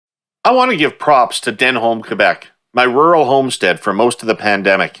I want to give props to Denholm, Quebec, my rural homestead for most of the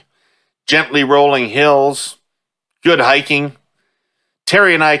pandemic. Gently rolling hills, good hiking.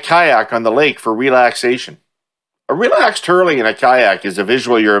 Terry and I kayak on the lake for relaxation. A relaxed hurling in a kayak is a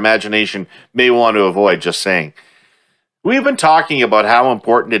visual your imagination may want to avoid, just saying. We've been talking about how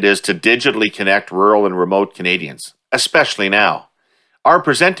important it is to digitally connect rural and remote Canadians, especially now. Our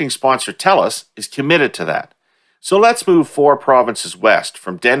presenting sponsor, TELUS, is committed to that. So let's move 4 provinces west,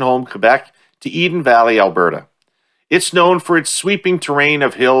 from Denholm, Quebec, to Eden Valley, Alberta. It's known for its sweeping terrain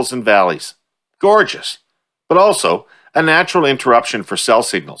of hills and valleys. Gorgeous, but also a natural interruption for cell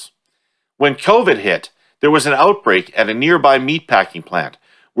signals. When COVID hit, there was an outbreak at a nearby meatpacking plant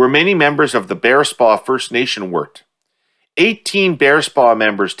where many members of the Bearspaw First Nation worked. 18 Bearspaw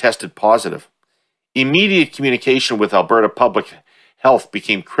members tested positive. Immediate communication with Alberta Public Health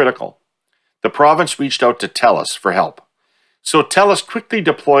became critical. The province reached out to TELUS for help. So TELUS quickly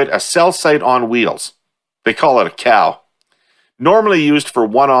deployed a cell site on wheels. They call it a cow. Normally used for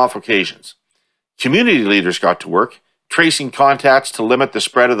one-off occasions. Community leaders got to work, tracing contacts to limit the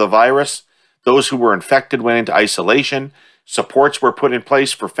spread of the virus. Those who were infected went into isolation. Supports were put in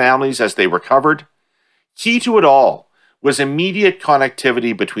place for families as they recovered. Key to it all was immediate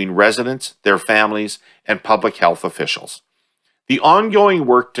connectivity between residents, their families, and public health officials. The ongoing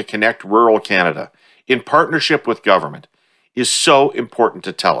work to connect rural Canada, in partnership with government, is so important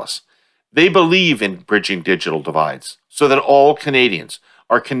to TELUS. They believe in bridging digital divides so that all Canadians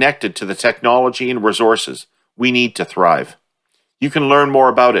are connected to the technology and resources we need to thrive. You can learn more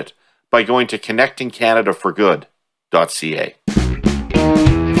about it by going to connectingcanadaforgood.ca.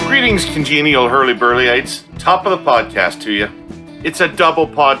 Greetings, congenial Herle Burly-ites. Top of the podcast to you. It's a double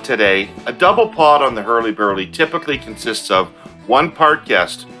pod today. A double pod on the Herle Burly typically consists of 1 part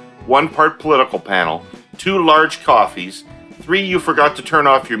guest, 1 part political panel, 2 large coffees, 3 you forgot to turn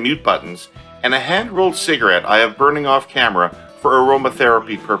off your mute buttons, and a hand-rolled cigarette I have burning off camera for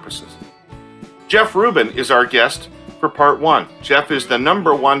aromatherapy purposes. Jeff Rubin is our guest for part 1. Jeff is the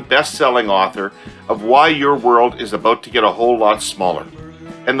 #1 best-selling author of Why Your World is About to Get a Whole Lot Smaller,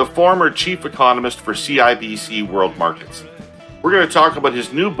 and the former Chief Economist for CIBC World Markets. We're going to talk about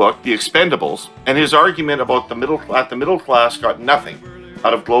his new book, The Expendables, and his argument about the middle class got nothing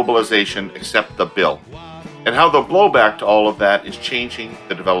out of globalization except the bill, and how the blowback to all of that is changing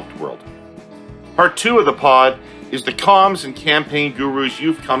the developed world. Part 2 of the pod is the comms and campaign gurus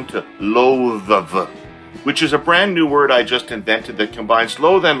you've come to loathe, which is a brand new word I just invented that combines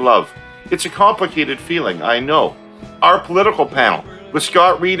loathe and love. It's a complicated feeling, I know. Our political panel, with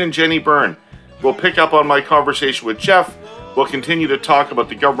Scott Reed and Jenny Byrne, will pick up on my conversation with Jeff. We'll continue to talk about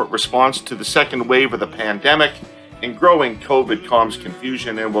the government response to the second wave of the pandemic and growing COVID comms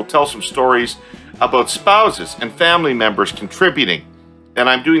confusion, and we'll tell some stories about spouses and family members contributing, and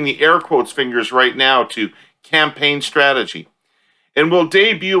I'm doing the air quotes fingers right now, to campaign strategy. And we'll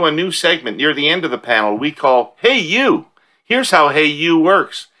debut a new segment near the end of the panel we call Hey You. Here's how Hey You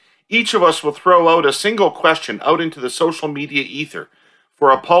works. Each of us will throw out a single question out into the social media ether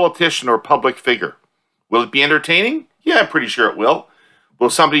for a politician or public figure. Will it be entertaining? Yeah, I'm pretty sure it will. Will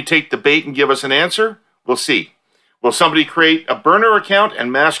somebody take the bait and give us an answer? We'll see. Will somebody create a burner account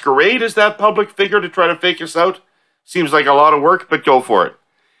and masquerade as that public figure to try to fake us out? Seems like a lot of work, but go for it.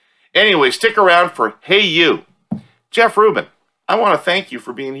 Anyway, stick around for Hey You. Jeff Rubin, I want to thank you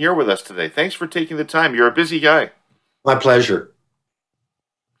for being here with us today. Thanks for taking the time. You're a busy guy. My pleasure.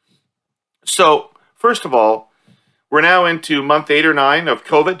 So, first of all, we're now into month 8 or 9 of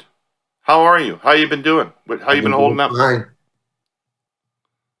COVID. How are you? How you been doing? How you been holding up? Fine.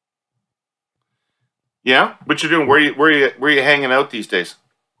 Yeah? What you doing? Where you hanging out these days?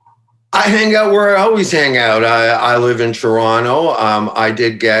 I hang out where I always hang out. I live in Toronto. I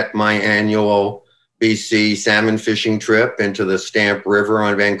did get my annual BC salmon fishing trip into the Stamp River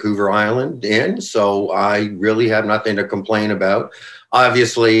on Vancouver Island in, so I really have nothing to complain about.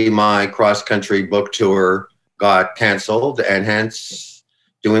 Obviously, my cross-country book tour got canceled, and hence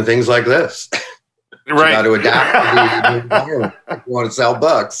doing things like this. Right. Got to adapt to the environment if you want to sell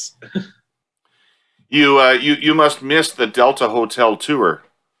books. You must miss the Delta Hotel tour.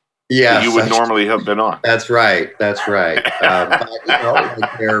 Yes, you would normally have been on. That's right. That's right. But,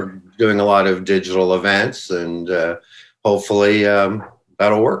 like they're doing a lot of digital events, and hopefully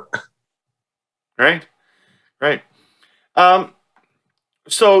that'll work. Right.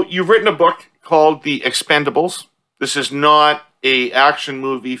 So you've written a book called The Expendables. This is not an action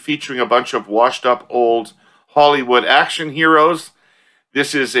movie featuring a bunch of washed-up old Hollywood action heroes.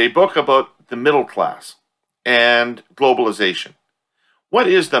 This is a book about the middle class and globalization. What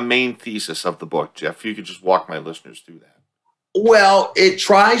is the main thesis of the book, Jeff? If you could just walk my listeners through that. Well, it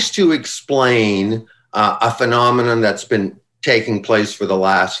tries to explain a phenomenon that's been taking place for the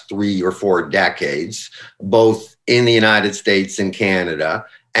last 3 or 4 decades, both in the United States and Canada,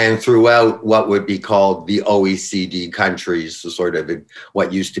 and throughout what would be called the OECD countries, the sort of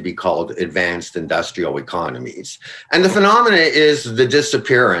what used to be called advanced industrial economies. And the phenomena is the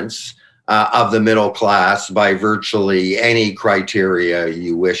disappearance of the middle class by virtually any criteria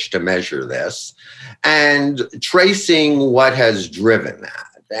you wish to measure this, and tracing what has driven that.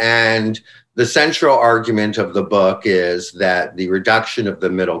 And the central argument of the book is that the reduction of the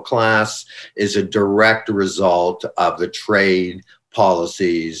middle class is a direct result of the trade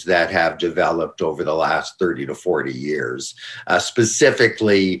policies that have developed over the last 30 to 40 years,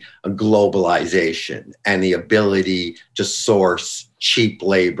 specifically globalization and the ability to source cheap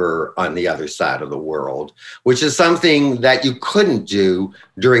labor on the other side of the world, which is something that you couldn't do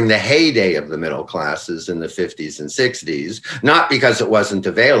during the heyday of the middle classes in the 50s and 60s, not because it wasn't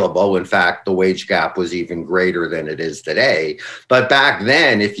available. In fact, the wage gap was even greater than it is today. But back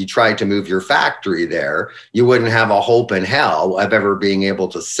then, if you tried to move your factory there, you wouldn't have a hope in hell of ever being able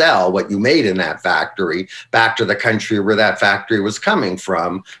to sell what you made in that factory back to the country where that factory was coming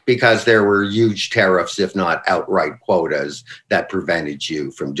from, because there were huge tariffs, if not outright quotas, that prevented you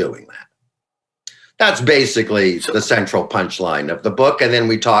from doing that. That's basically the central punchline of the book. And then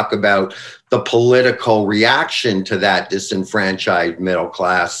we talk about the political reaction to that disenfranchised middle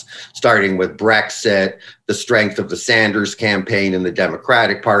class, starting with Brexit, the strength of the Sanders campaign in the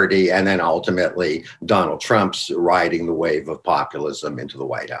Democratic Party, and then ultimately Donald Trump's riding the wave of populism into the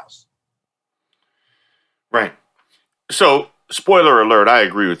White House. Right. So, spoiler alert, I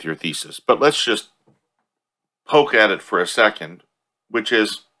agree with your thesis, but let's just poke at it for a second, which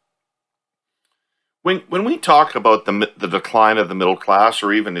is when we talk about the decline of the middle class,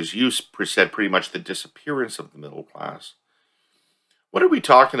 or even, as you said, pretty much the disappearance of the middle class, what are we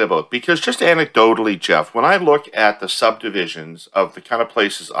talking about? Because just anecdotally, Jeff, when I look at the subdivisions of the kind of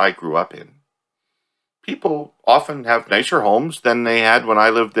places I grew up in, people often have nicer homes than they had when I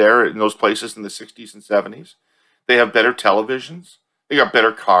lived there in those places in the 60s and 70s. They have better televisions. They got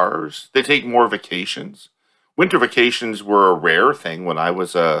better cars. They take more vacations. Winter vacations were a rare thing when I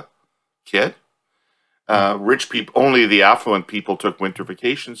was a kid. Rich people, only the affluent people took winter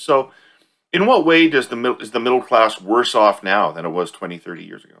vacations. So in what way is the middle class worse off now than it was 20, 30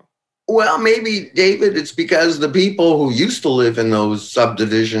 years ago? Well, maybe, David, it's because the people who used to live in those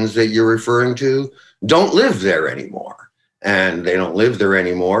subdivisions that you're referring to don't live there anymore. And they don't live there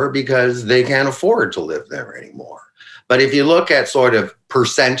anymore because they can't afford to live there anymore. But if you look at sort of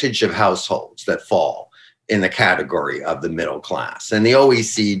percentage of households that fall in the category of the middle class, and the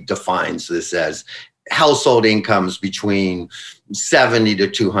OECD defines this as household incomes between 70 to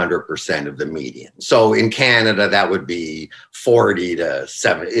 200% of the median. So in Canada, that would be 40 to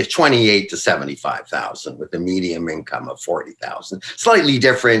 70, 28 to 75,000 with a median income of 40,000. Slightly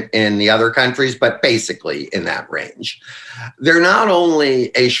different in the other countries, but basically in that range. They're not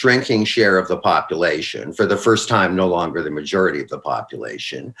only a shrinking share of the population, for the first time no longer the majority of the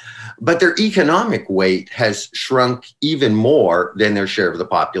population, but their economic weight has shrunk even more than their share of the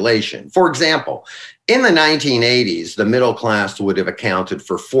population. For example, in the 1980s, the middle class would have accounted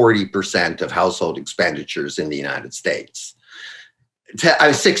for 40% of household expenditures in the United States.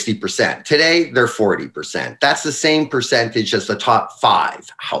 60%. Today, they're 40%. That's the same percentage as the top 5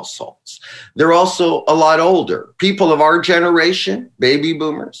 households. They're also a lot older. People of our generation, baby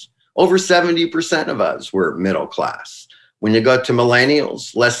boomers, over 70% of us were middle class. When you go to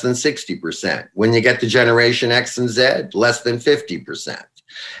millennials, less than 60%. When you get to Generation X and Z, less than 50%.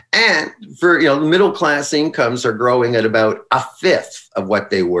 And for, middle class incomes are growing at about a fifth of what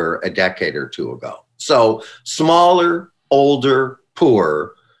they were a decade or two ago. So smaller, older,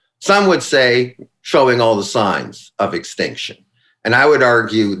 poor, some would say showing all the signs of extinction. And I would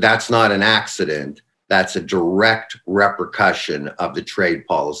argue that's not an accident. That's a direct repercussion of the trade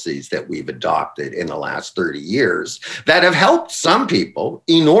policies that we've adopted in the last 30 years that have helped some people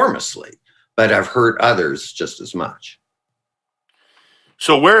enormously, but have hurt others just as much.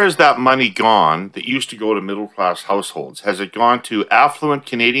 So where has that money gone that used to go to middle-class households? Has it gone to affluent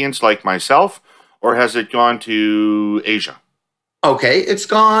Canadians like myself, or has it gone to Asia? Okay, it's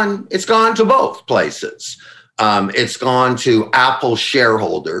gone to both places. It's gone to Apple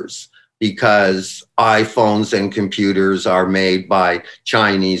shareholders because iPhones and computers are made by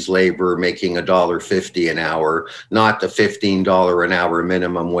Chinese labor making $1.50 an hour, not the $15 an hour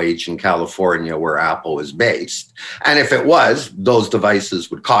minimum wage in California where Apple is based. And if it was, those devices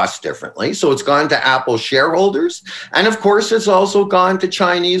would cost differently. So it's gone to Apple shareholders. And of course, it's also gone to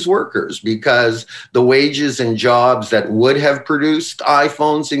Chinese workers because the wages and jobs that would have produced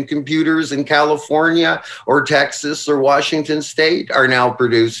iPhones and computers in California or Texas or Washington State are now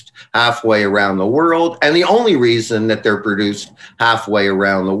produced halfway around the world. And the only reason that they're produced halfway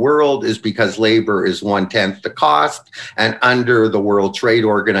around the world is because labor is 1/10 the cost. And under the World Trade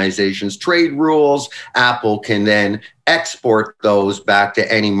Organization's trade rules, Apple can then export those back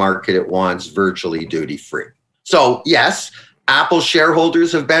to any market it wants virtually duty-free. So yes, Apple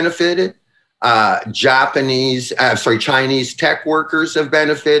shareholders have benefited. Chinese tech workers have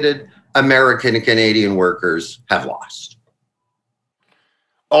benefited. American and Canadian workers have lost.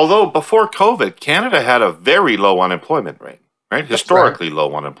 Although before COVID, Canada had a very low unemployment rate, right? Historically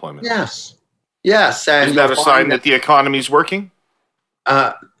low unemployment. Yes. Yes. And is that a sign that the economy's working?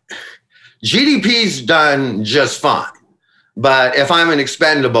 GDP's done just fine. But if I'm an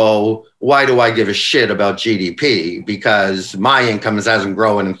expendable, why do I give a shit about GDP? Because my income hasn't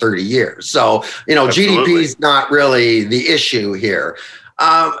grown in 30 years. So, GDP is not really the issue here.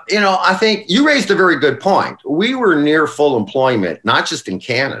 I think you raised a very good point. We were near full employment, not just in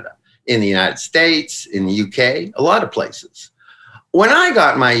Canada, in the United States, in the UK, a lot of places. When I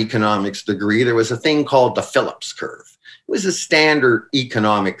got my economics degree, there was a thing called the Phillips curve. It was a standard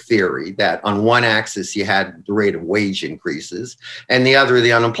economic theory that on one axis you had the rate of wage increases and the other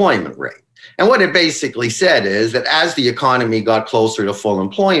the unemployment rate. And what it basically said is that as the economy got closer to full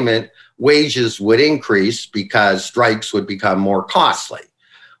employment, wages would increase because strikes would become more costly.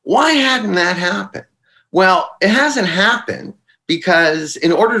 Why hadn't that happened? Well, it hasn't happened because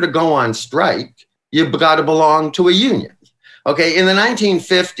in order to go on strike, you've got to belong to a union. Okay, in the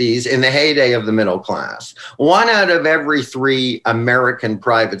 1950s, in the heyday of the middle class, 1 out of every 3 American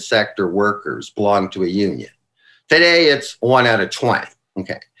private sector workers belonged to a union. Today, it's 1 out of 20.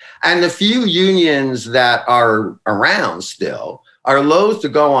 Okay, and the few unions that are around still are loath to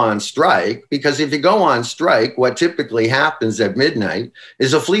go on strike because if you go on strike, what typically happens at midnight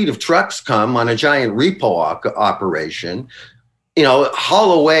is a fleet of trucks come on a giant repo operation,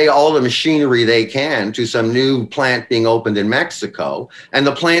 haul away all the machinery they can to some new plant being opened in Mexico. And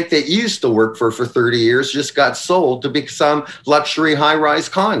the plant that used to work for 30 years just got sold to become luxury high-rise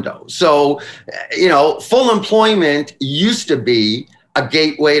condos. So, full employment used to be a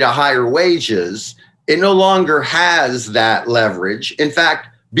gateway to higher wages. It no longer has that leverage. In fact,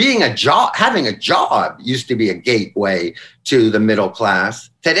 having a job used to be a gateway to the middle class.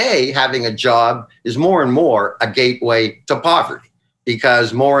 Today, having a job is more and more a gateway to poverty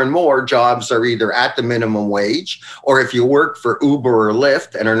because more and more jobs are either at the minimum wage, or if you work for Uber or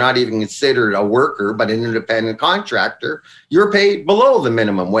Lyft and are not even considered a worker but an independent contractor, you're paid below the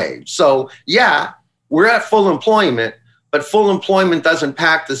minimum wage. So yeah, we're at full employment, but full employment doesn't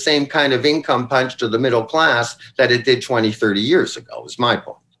pack the same kind of income punch to the middle class that it did 20, 30 years ago, is my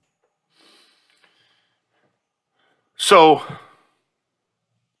point. So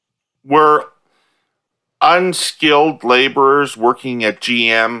were unskilled laborers working at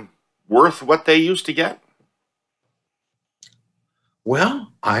GM worth what they used to get?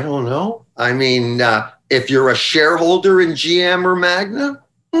 Well, I don't know. I mean, if you're a shareholder in GM or Magna,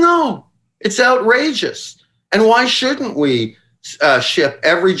 no, it's outrageous. And why shouldn't we ship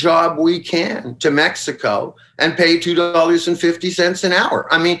every job we can to Mexico and pay $2.50 an hour?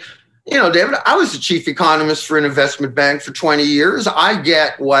 I mean, David, I was the chief economist for an investment bank for 20 years. I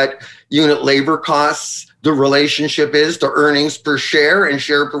get what unit labor costs, the relationship is to earnings per share and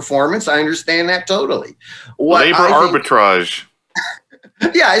share performance. I understand that totally. Labor arbitrage.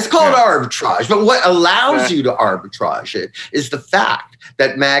 Yeah, it's called arbitrage. But what allows you to arbitrage it is the fact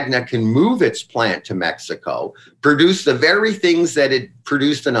that Magna can move its plant to Mexico, produce the very things that it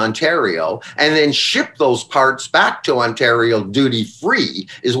produced in Ontario, and then ship those parts back to Ontario duty-free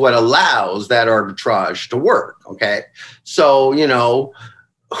is what allows that arbitrage to work, okay? So,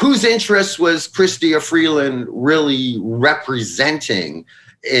 whose interest was Chrystia Freeland really representing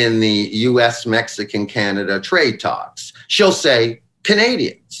in the US-Mexican-Canada trade talks? She'll say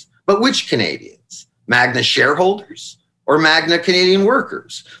Canadians. But which Canadians? Magna shareholders or Magna Canadian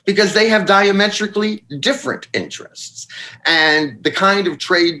workers? Because they have diametrically different interests. And the kind of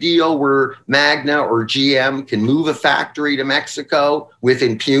trade deal where Magna or GM can move a factory to Mexico with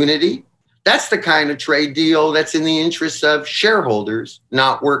impunity, that's the kind of trade deal that's in the interests of shareholders,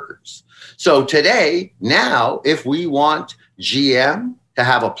 not workers. So today, now, if we want GM to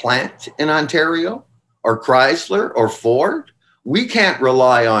have a plant in Ontario or Chrysler or Ford, we can't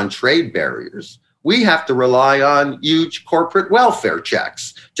rely on trade barriers. We have to rely on huge corporate welfare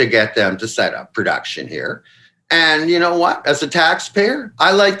checks to get them to set up production here. And you know what? As a taxpayer,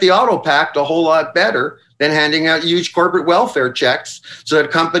 I like the Auto Pact a whole lot better than handing out huge corporate welfare checks so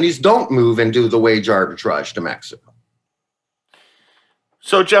that companies don't move and do the wage arbitrage to Mexico.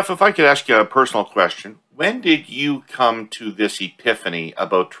 So, Jeff, if I could ask you a personal question, when did you come to this epiphany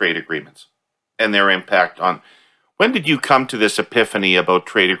about trade agreements and their impact on? When did you come to this epiphany about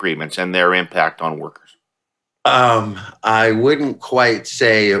trade agreements and their impact on workers? I wouldn't quite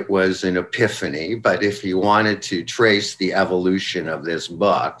say it was an epiphany, but if you wanted to trace the evolution of this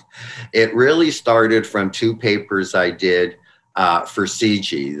book, it really started from two papers I did for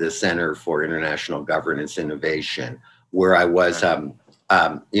CIGI, the Center for International Governance Innovation, where I was,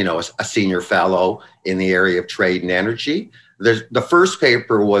 a senior fellow in the area of trade and energy. The first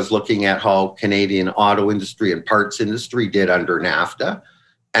paper was looking at how Canadian auto industry and parts industry did under NAFTA.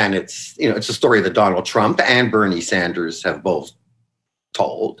 And it's a story that Donald Trump and Bernie Sanders have both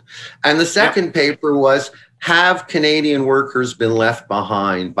told. And the second paper was, have Canadian workers been left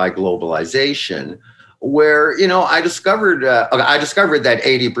behind by globalization? Where, I discovered that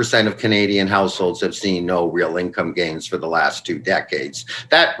 80% of Canadian households have seen no real income gains for the last 2 decades.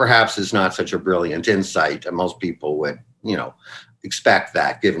 That perhaps is not such a brilliant insight, and most people would expect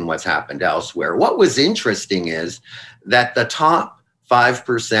that given what's happened elsewhere. What was interesting is that the top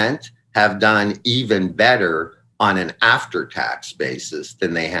 5% have done even better on an after-tax basis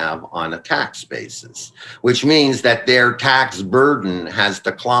than they have on a tax basis, which means that their tax burden has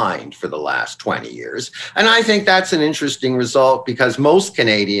declined for the last 20 years. And I think that's an interesting result because most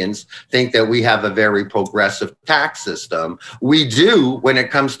Canadians think that we have a very progressive tax system. We do when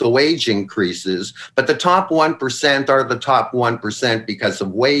it comes to wage increases, but the top 1% are the top 1% because of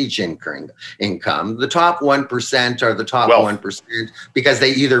wage income. The top 1% are the top 1% because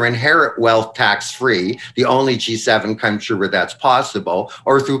they either inherit wealth tax-free, the only G7 country where that's possible,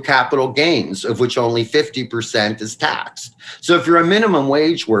 or through capital gains, of which only 50% is taxed. So if you're a minimum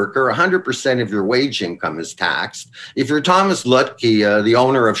wage worker, 100% of your wage income is taxed. If you're Thomas Lutke, the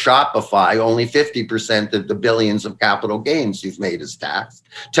owner of Shopify, only 50% of the billions of capital gains you've made is taxed.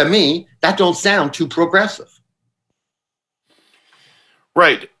 To me, that don't sound too progressive.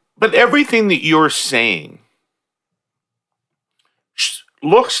 Right. But everything that you're saying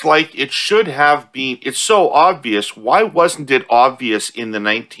looks like it should have been. It's so obvious. Why wasn't it obvious in the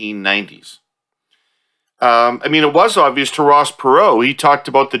 1990s? It was obvious to Ross Perot. He talked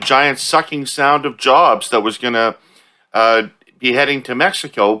about the giant sucking sound of jobs that was going to be heading to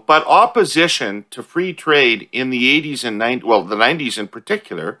Mexico. But opposition to free trade in the 80s and 90s, the 90s in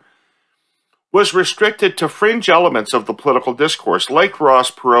particular, was restricted to fringe elements of the political discourse, like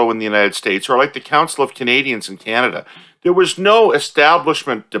Ross Perot in the United States or like the Council of Canadians in Canada. There was no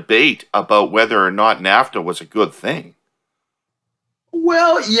establishment debate about whether or not NAFTA was a good thing.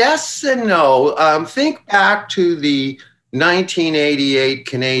 Well, yes and no. Think back to the 1988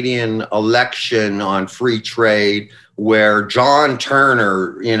 Canadian election on free trade, where John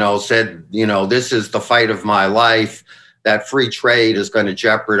Turner, said, this is the fight of my life, that free trade is going to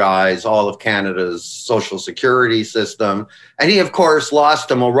jeopardize all of Canada's social security system. And he, of course, lost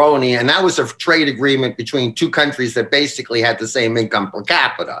to Mulroney. And that was a trade agreement between two countries that basically had the same income per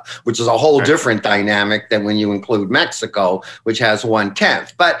capita, which is a whole different dynamic than when you include Mexico, which has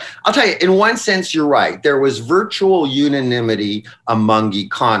 1/10. But I'll tell you, in one sense, you're right. There was virtual unanimity among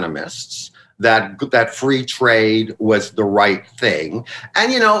economists that free trade was the right thing.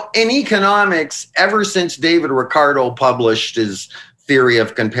 And, in economics, ever since David Ricardo published his theory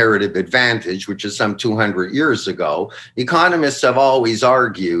of comparative advantage, which is some 200 years ago, economists have always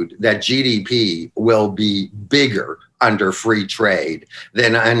argued that GDP will be bigger under free trade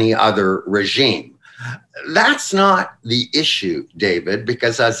than any other regime. That's not the issue, David,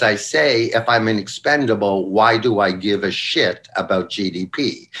 because as I say, if I'm an expendable, why do I give a shit about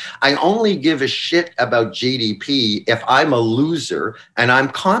GDP? I only give a shit about GDP if I'm a loser and I'm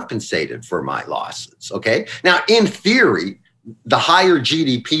compensated for my losses, okay? Now, in theory, the higher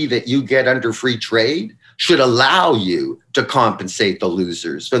GDP that you get under free trade should allow you to compensate the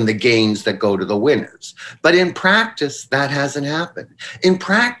losers from the gains that go to the winners. But in practice, that hasn't happened. In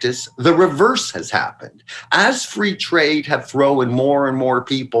practice, the reverse has happened. As free trade have thrown more and more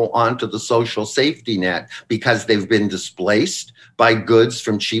people onto the social safety net because they've been displaced by goods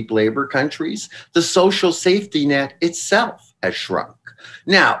from cheap labor countries, the social safety net itself has shrunk.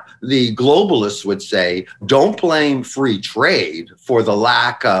 Now, the globalists would say, don't blame free trade for the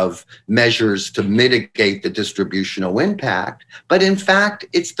lack of measures to mitigate the distributional impact, but in fact,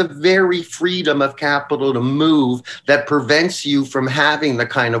 it's the very freedom of capital to move that prevents you from having the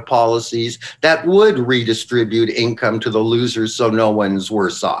kind of policies that would redistribute income to the losers so no one's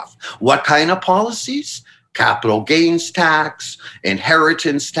worse off. What kind of policies? Capital gains tax,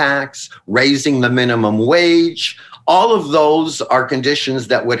 inheritance tax, raising the minimum wage. All of those are conditions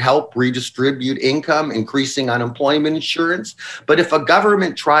that would help redistribute income, increasing unemployment insurance. But if a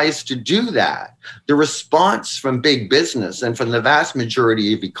government tries to do that, the response from big business and from the vast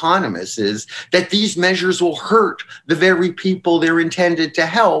majority of economists is that these measures will hurt the very people they're intended to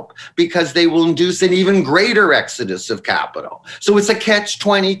help because they will induce an even greater exodus of capital. So it's a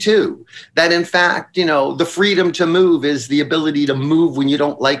catch-22 that, in fact, the freedom to move is the ability to move when you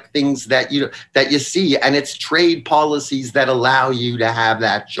don't like things that you see, and it's trade policies that allow you to have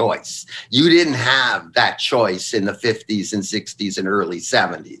that choice. You didn't have that choice in the 50s and 60s and early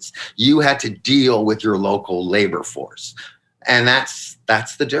 70s. You had to deal with your local labor force. And that's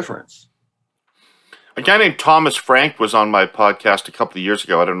the difference. A guy named Thomas Frank was on my podcast a couple of years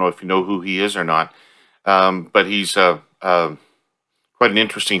ago. I don't know if you know who he is or not, but he's quite an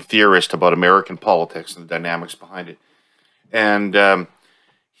interesting theorist about American politics and the dynamics behind it. And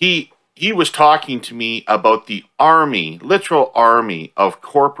he was talking to me about the army, literal army of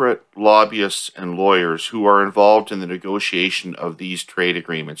corporate lobbyists and lawyers who are involved in the negotiation of these trade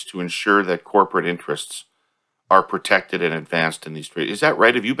agreements to ensure that corporate interests are protected and advanced in these trade. Is that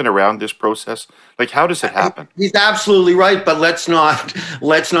right? Have you been around this process? Like, how does it happen? He's absolutely right, but let's not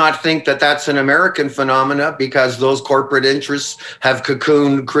think that that's an American phenomena, because those corporate interests have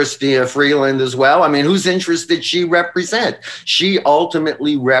cocooned Chrystia Freeland as well. I mean, whose interest did she represent? She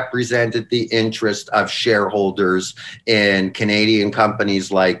ultimately represented the interest of shareholders in Canadian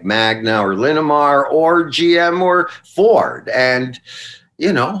companies like Magna or Linamar or GM or Ford. And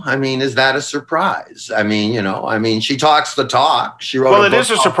is that a surprise? She talks the talk. She wrote. Well, it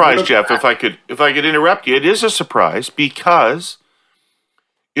is a surprise, Jeff. If I could interrupt you, it is a surprise because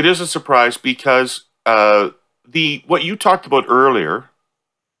what you talked about earlier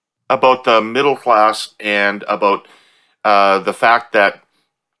about the middle class and about the fact that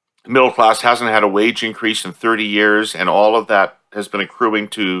the middle class hasn't had a wage increase in 30 years, and all of that has been accruing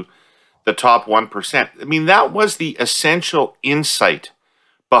to the top 1%. I mean, that was the essential insight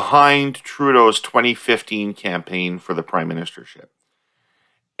behind Trudeau's 2015 campaign for the prime ministership.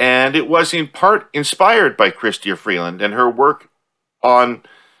 And it was in part inspired by Chrystia Freeland and her work on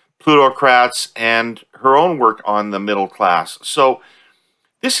plutocrats and her own work on the middle class. So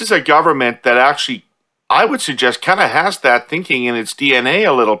this is a government that actually, I would suggest, kind of has that thinking in its DNA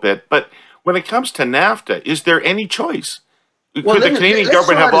a little bit. But when it comes to NAFTA, is there any choice? Could the Canadian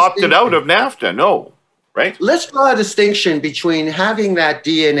government have opted out of NAFTA? No. Right? Let's draw a distinction between having that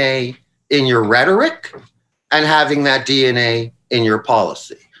DNA in your rhetoric and having that DNA in your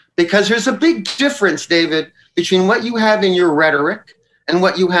policy. Because there's a big difference, David, between what you have in your rhetoric and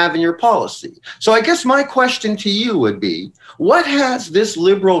what you have in your policy. So I guess my question to you would be, what has this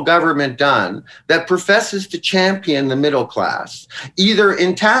Liberal government done that professes to champion the middle class, either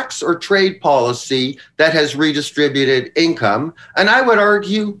in tax or trade policy that has redistributed income? And I would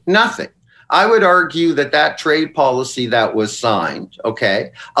argue nothing. I would argue that trade policy that was signed,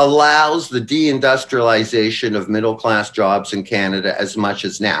 allows the deindustrialization of middle-class jobs in Canada as much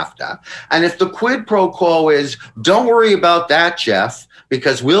as NAFTA. And if the quid pro quo is, don't worry about that, Jeff,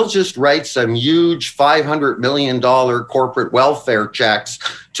 because we'll just write some huge $500 million corporate welfare checks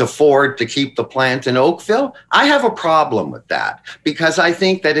to Ford to keep the plant in Oakville, I have a problem with that, because I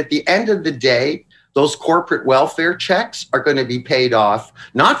think that at the end of the day, those corporate welfare checks are going to be paid off,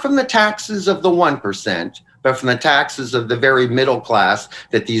 not from the taxes of the 1%, but from the taxes of the very middle class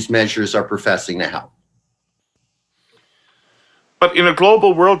that these measures are professing to help. But in a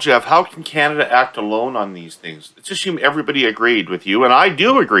global world, Jeff, how can Canada act alone on these things? Let's assume everybody agreed with you, and I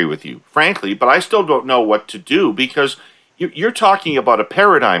do agree with you, frankly, but I still don't know what to do, because you're talking about a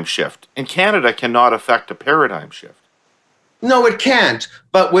paradigm shift, and Canada cannot affect a paradigm shift. No, it can't.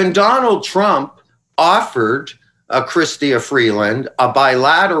 But when Donald Trump offered Chrystia Freeland a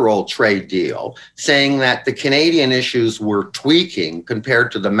bilateral trade deal, saying that the Canadian issues were tweaking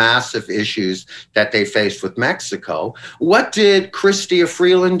compared to the massive issues that they faced with Mexico, what did Chrystia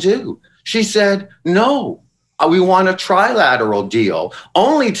Freeland do? She said, no, we want a trilateral deal,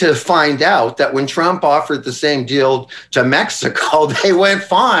 only to find out that when Trump offered the same deal to Mexico, they went,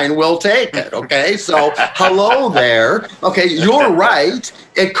 fine, we'll take it. So hello there. You're right.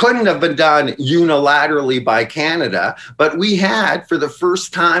 It couldn't have been done unilaterally by Canada, but we had, for the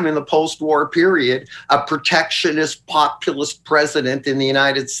first time in the post-war period, a protectionist populist president in the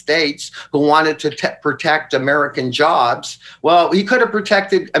United States who wanted to protect American jobs. Well, he could have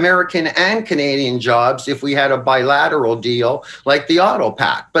protected American and Canadian jobs if we had a bilateral deal like the Auto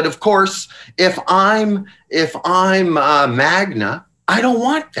Pact. But of course, if I'm Magna, I don't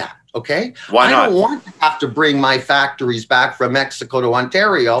want that. Okay. Why not? I don't want to have to bring my factories back from Mexico to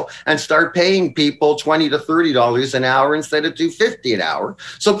Ontario and start paying people $20 to $30 an hour instead of $2.50 an hour.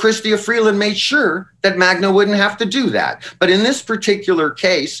 So Chrystia Freeland made sure that Magna wouldn't have to do that. But in this particular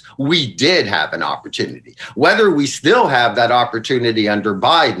case, we did have an opportunity. Whether we still have that opportunity under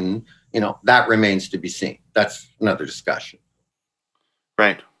Biden, that remains to be seen. That's another discussion.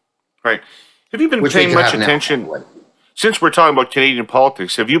 Right. Right. Have you been paying much attention? Since we're talking about Canadian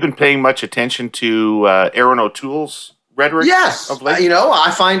politics, have you been paying much attention to Erin O'Toole's rhetoric? Yes. Of late?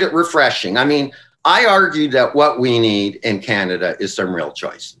 I find it refreshing. I mean, I argue that what we need in Canada is some real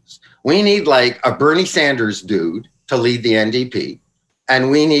choices. We need like a Bernie Sanders dude to lead the NDP, and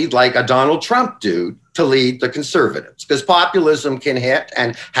we need like a Donald Trump dude to lead the Conservatives, because populism can hit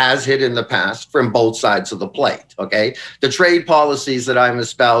and has hit in the past from both sides of the plate, okay? The trade policies that I'm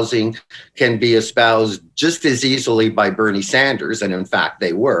espousing can be espoused just as easily by Bernie Sanders, and in fact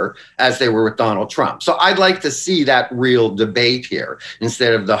they were, as they were with Donald Trump. So I'd like to see that real debate here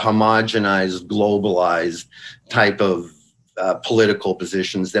instead of the homogenized, globalized type of political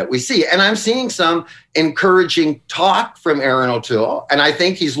positions that we see. And I'm seeing some encouraging talk from Erin O'Toole, and I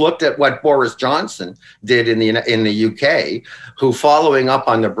think he's looked at what Boris Johnson did in the UK, who, following up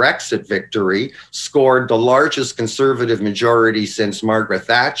on the Brexit victory, scored the largest Conservative majority since Margaret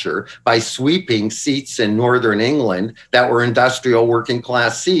Thatcher by sweeping seats in Northern England that were industrial working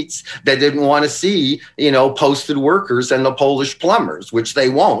class seats that didn't want to see, posted workers and the Polish plumbers, which they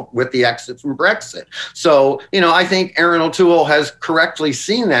won't with the exit from Brexit. So, I think Erin O'Toole has correctly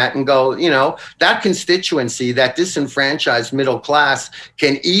seen that and go, that constituency, that disenfranchised middle class,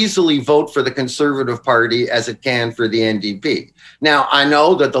 can easily vote for the Conservative Party as it can for the NDP. Now, I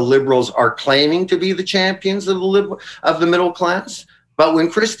know that the Liberals are claiming to be the champions of the middle class, but when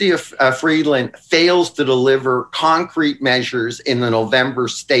Chrystia Freeland fails to deliver concrete measures in the November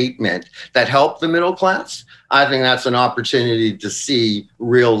statement that help the middle class, I think that's an opportunity to see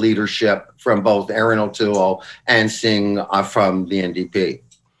real leadership from both Erin O'Toole and Singh from the NDP.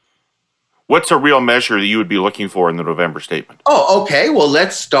 What's a real measure that you would be looking for in the November statement? Oh, okay. Well,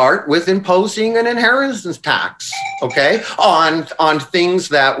 let's start with imposing an inheritance tax, okay, on things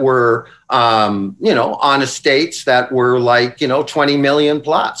that were, on estates that were like, 20 million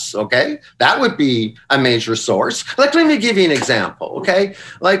plus, okay? That would be a major source. Like, let me give you an example, okay?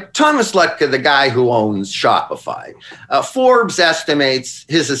 Like Thomas Lutka, the guy who owns Shopify, Forbes estimates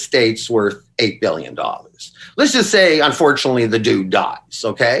his estate's worth $8 billion. Let's just say, unfortunately, the dude dies,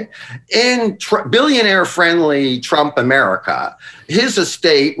 okay? In billionaire-friendly Trump America, his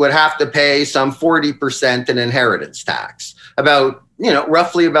estate would have to pay some 40% in inheritance tax, about,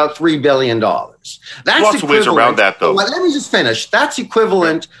 roughly about $3 billion. That's lots of ways around that, though. Let me just finish. That's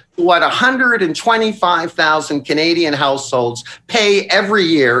equivalent to what 125,000 Canadian households pay every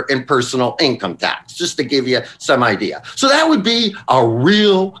year in personal income tax, just to give you some idea. So that would be a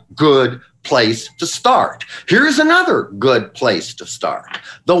real good place to start. Here's another good place to start.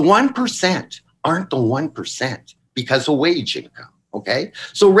 The 1% aren't the 1% because of wage income. Okay,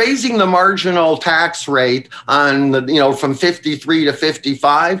 so raising the marginal tax rate on the, from 53 to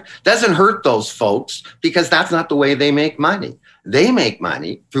 55 doesn't hurt those folks, because that's not the way they make money. They make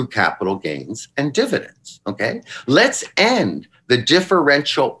money through capital gains and dividends. Okay, let's end the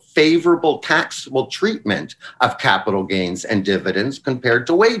differential favorable taxable treatment of capital gains and dividends compared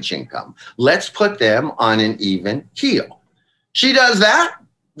to wage income. Let's put them on an even keel. She does that,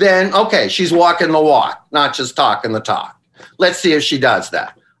 then okay, she's walking the walk, not just talking the talk. Let's see if she does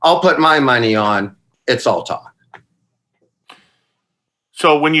that. I'll put my money on it's all talk.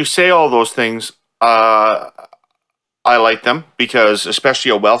 So when you say all those things, I like them, because especially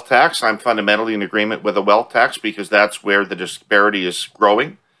a wealth tax, I'm fundamentally in agreement with a wealth tax, because that's where the disparity is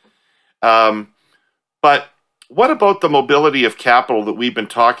growing. But what about the mobility of capital that we've been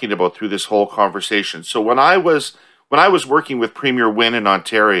talking about through this whole conversation? So when I was working with Premier Wynne in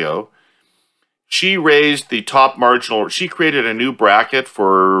Ontario, she raised the top marginal. She created a new bracket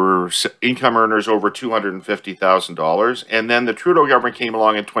for income earners over $250,000, and then the Trudeau government came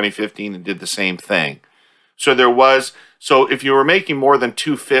along in 2015 and did the same thing. So if you were making more than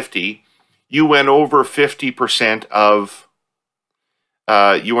 $250,000, you went over 50% of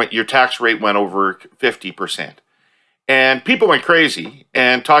your tax rate went over 50%. And people went crazy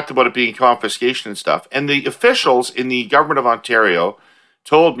and talked about it being confiscation and stuff. And the officials in the government of Ontario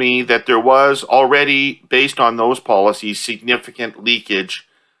told me that there was already, based on those policies, significant leakage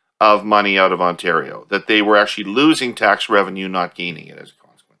of money out of Ontario, that they were actually losing tax revenue, not gaining it as a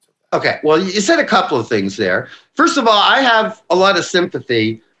consequence of that. Okay, well, you said a couple of things there. First of all, I have a lot of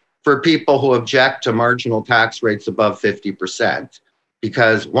sympathy for people who object to marginal tax rates above 50%,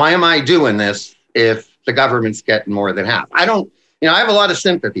 because why am I doing this if the government's getting more than half? I have a lot of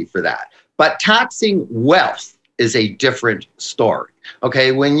sympathy for that. But taxing wealth is a different story.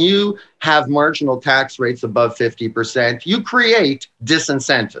 Okay, when you have marginal tax rates above 50%, you create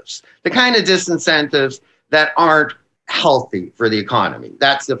disincentives, the kind of disincentives that aren't healthy for the economy.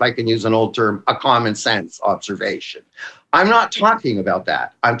 That's, if I can use an old term, a common sense observation. I'm not talking about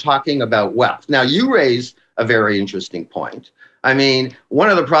that. I'm talking about wealth. Now, you raise a very interesting point. I mean, one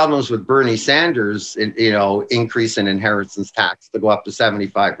of the problems with Bernie Sanders, increase in inheritance tax to go up to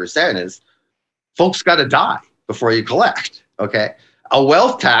 75% is folks got to die before you collect. Okay, a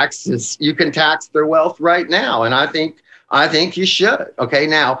wealth tax is, you can tax their wealth right now, and I think you should. Okay,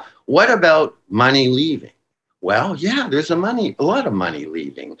 now what about money leaving? Well, yeah, there's a lot of money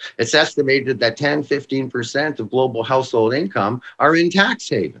leaving. It's estimated that 10-15% of global household income are in tax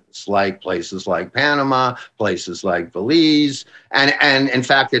havens, like places like Panama, places like Belize. And in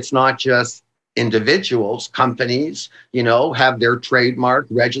fact, it's not just individuals. Companies, have their trademark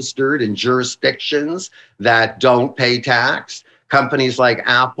registered in jurisdictions that don't pay tax. Companies like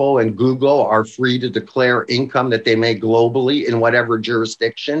Apple and Google are free to declare income that they make globally in whatever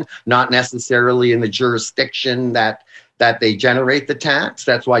jurisdiction, not necessarily in the jurisdiction that they generate the tax.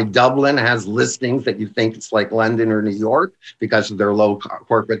 That's why Dublin has listings that you think it's like London or New York because of their low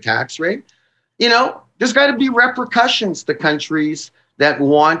corporate tax rate. There's got to be repercussions to countries that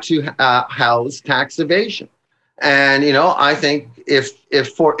want to house tax evasion. And, I think if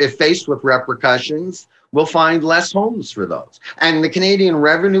faced with repercussions, we'll find less homes for those. And the Canadian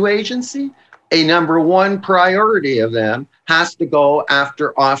Revenue Agency, a number one priority of them has to go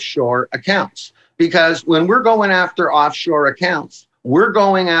after offshore accounts. Because when we're going after offshore accounts, we're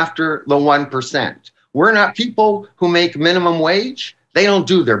going after the 1%. We're not people who make minimum wage. They don't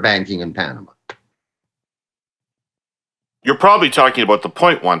do their banking in Panama. You're probably talking about the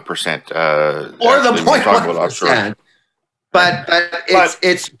 0.1%. Or the 0.1%. But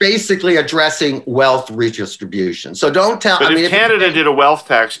it's basically addressing wealth redistribution. So don't tell. But if Canada did a wealth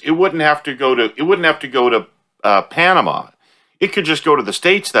tax, it wouldn't have to go to Panama. It could just go to the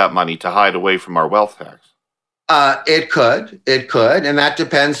States, that money, to hide away from our wealth tax. It could, and that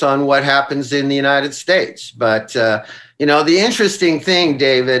depends on what happens in the United States. But the interesting thing,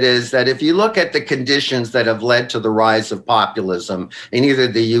 David, is that if you look at the conditions that have led to the rise of populism in either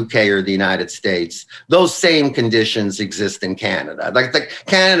the UK or the United States, those same conditions exist in Canada. Like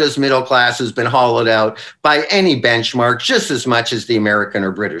Canada's middle class has been hollowed out by any benchmark just as much as the American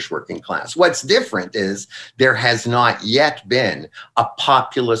or British working class. What's different is there has not yet been a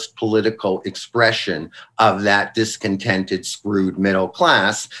populist political expression of that discontented, screwed middle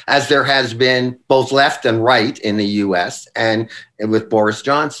class, as there has been both left and right in the US and with Boris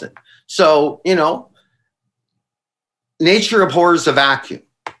Johnson. So, nature abhors a vacuum.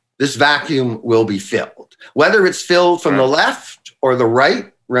 This vacuum will be filled. Whether it's filled from the left or the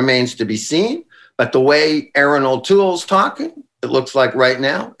right remains to be seen. But the way Aaron O'Toole's talking, it looks like right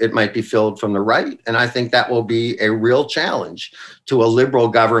now it might be filled from the right. And I think that will be a real challenge to a liberal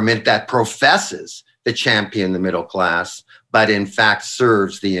government that professes to champion the middle class, but in fact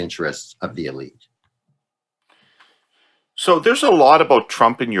serves the interests of the elite. So there's a lot about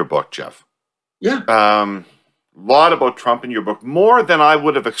Trump in your book, Jeff. Yeah. A lot about Trump in your book, more than I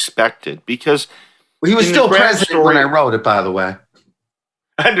would have expected, because he was still president when I wrote it, by the way.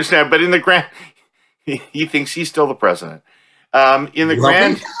 I understand, but in the grand, he thinks he's still the president. In the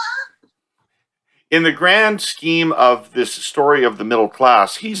grand scheme of this story of the middle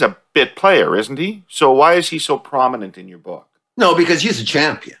class, he's a bit player, isn't he? So why is he so prominent in your book? No, because he's a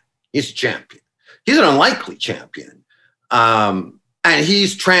champion. He's a champion. He's an unlikely champion. And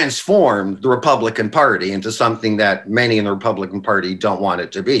he's transformed the Republican Party into something that many in the Republican Party don't want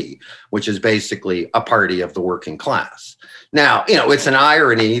it to be, which is basically a party of the working class. Now, it's an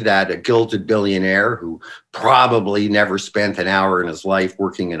irony that a gilded billionaire who probably never spent an hour in his life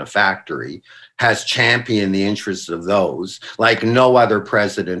working in a factory has championed the interests of those like no other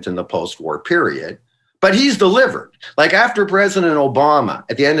president in the post-war period. But he's delivered. Like after President Obama,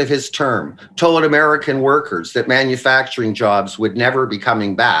 at the end of his term, told American workers that manufacturing jobs would never be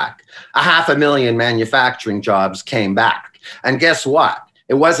coming back, 500,000 manufacturing jobs came back. And guess what?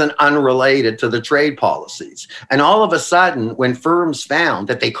 It wasn't unrelated to the trade policies. And all of a sudden, when firms found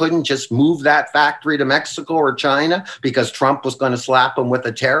that they couldn't just move that factory to Mexico or China because Trump was going to slap them with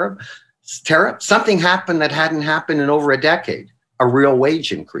a tariff, something happened that hadn't happened in over a decade. A real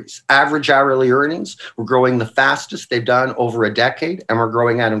wage increase. Average hourly earnings were growing the fastest they've done over a decade, and we're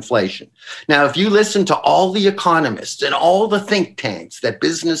growing at inflation. Now, if you listen to all the economists and all the think tanks that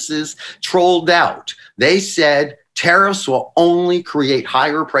businesses trolled out, they said tariffs will only create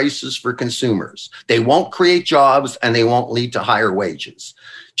higher prices for consumers. They won't create jobs, and they won't lead to higher wages.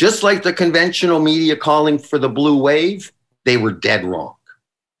 Just like the conventional media calling for the blue wave, they were dead wrong.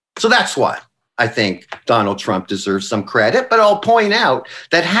 So that's why I think Donald Trump deserves some credit, but I'll point out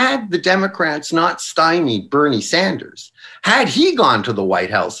that had the Democrats not stymied Bernie Sanders, had he gone to the White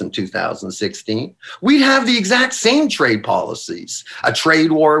House in 2016, we'd have the exact same trade policies, a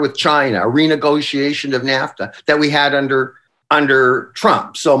trade war with China, a renegotiation of NAFTA that we had under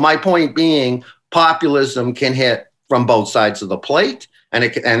Trump. So my point being, populism can hit from both sides of the plate, and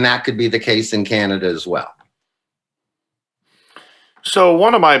that could be the case in Canada as well. So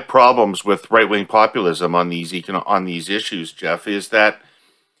one of my problems with right-wing populism on these issues, Jeff, is that,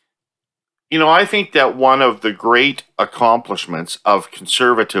 I think that one of the great accomplishments of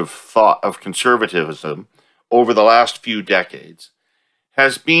conservative thought, of conservatism over the last few decades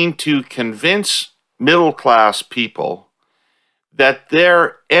has been to convince middle-class people that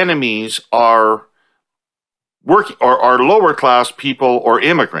their enemies are lower-class people or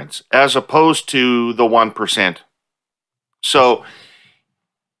immigrants, as opposed to the 1%. So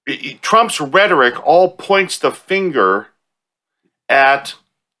Trump's rhetoric all points the finger at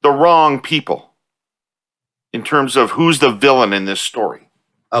the wrong people in terms of who's the villain in this story.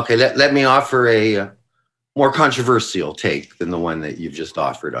 Okay, let me offer a more controversial take than the one that you've just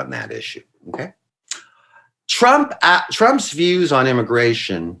offered on that issue. Okay, Trump's views on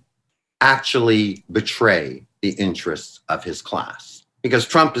immigration actually betray the interests of his class, because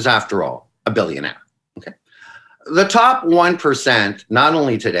Trump is, after all, a billionaire. Okay. The top 1%, not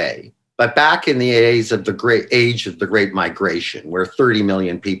only today, but back in the days of the Great Migration, where 30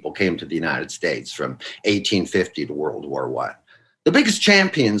 million people came to the United States from 1850 to World War I, the biggest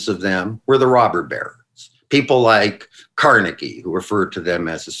champions of them were the robber barons. People like Carnegie, who referred to them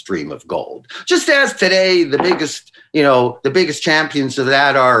as a stream of gold. Just as today, the biggest champions of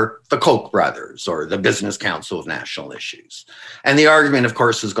that are the Koch brothers or the Business Council of National Issues. And the argument, of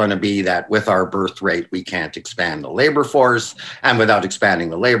course, is going to be that with our birth rate, we can't expand the labor force. And without expanding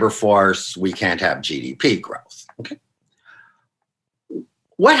the labor force, we can't have GDP growth. Okay.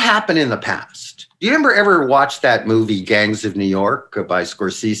 What happened in the past? Do you ever watch that movie, Gangs of New York by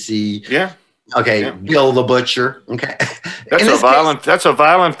Scorsese? Yeah. Okay, yeah. Bill the Butcher. Okay, that's a violent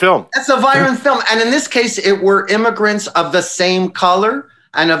film. That's a violent film, and in this case, it were immigrants of the same color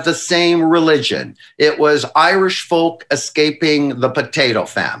and of the same religion. It was Irish folk escaping the potato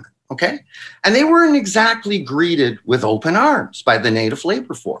famine. Okay, and they weren't exactly greeted with open arms by the native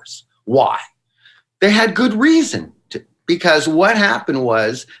labor force. Why? They had good reason to, because what happened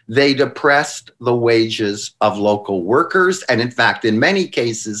was they depressed the wages of local workers, and in fact, in many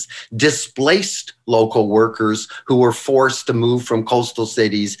cases, displaced local workers who were forced to move from coastal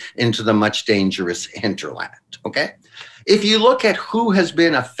cities into the much dangerous hinterland, okay? If you look at who has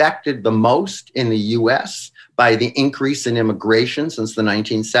been affected the most in the US by the increase in immigration since the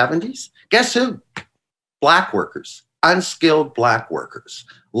 1970s, guess who? Black workers, unskilled Black workers.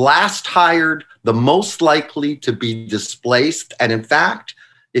 Last hired, the most likely to be displaced. And in fact,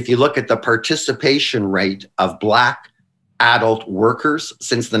 if you look at the participation rate of Black adult workers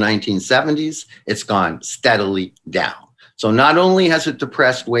since the 1970s, it's gone steadily down. So not only has it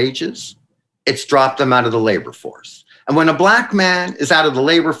depressed wages, it's dropped them out of the labor force. And when a Black man is out of the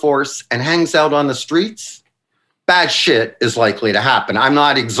labor force and hangs out on the streets, bad shit is likely to happen. I'm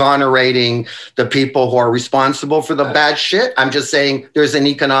not exonerating the people who are responsible for the bad shit. I'm just saying there's an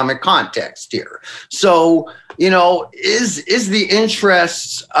economic context here. So, is the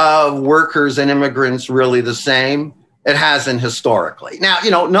interests of workers and immigrants really the same? It hasn't historically. Now,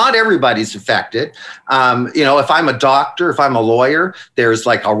 not everybody's affected. If I'm a doctor, if I'm a lawyer, there's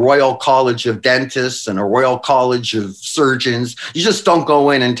like a Royal College of Dentists and a Royal College of Surgeons. You just don't go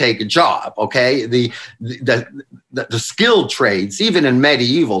in and take a job, okay? The skilled trades, even in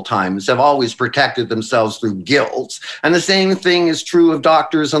medieval times, have always protected themselves through guilds. And the same thing is true of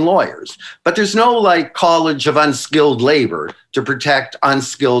doctors and lawyers. But there's no like college of unskilled labor to protect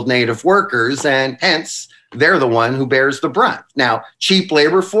unskilled native workers, and hence, they're the one who bears the brunt. Now, cheap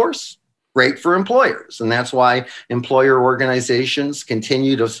labor force, great for employers. And that's why employer organizations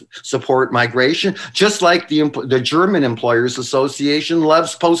continue to support migration, just like the German Employers Association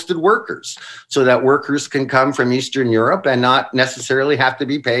loves posted workers, so that workers can come from Eastern Europe and not necessarily have to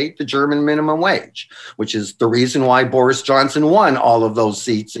be paid the German minimum wage, which is the reason why Boris Johnson won all of those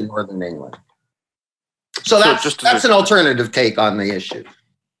seats in Northern England. So that's an alternative take on the issue.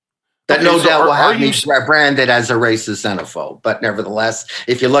 That no doubt will have me branded as a racist xenophobe. But nevertheless,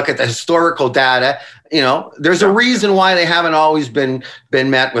 if you look at the historical data, you know, there's a reason why they haven't always been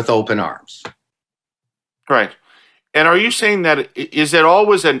met with open arms. Right. And are you saying that is it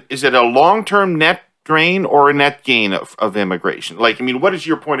a long-term net drain or a net gain of immigration? Like, I mean, what is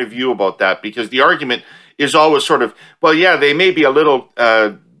your point of view about that? Because the argument is always sort of, well, yeah, they may be a little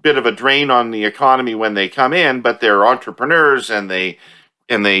bit of a drain on the economy when they come in, but they're entrepreneurs and they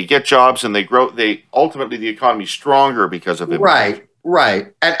get jobs and they grow. They ultimately, the economy's stronger because of it. Right.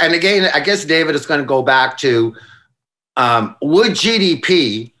 And again, I guess, David, it's going to go back to, would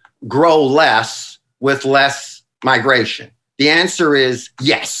GDP grow less with less migration? The answer is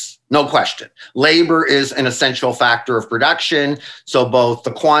yes, no question. Labor is an essential factor of production. So both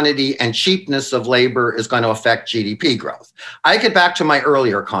the quantity and cheapness of labor is going to affect GDP growth. I get back to my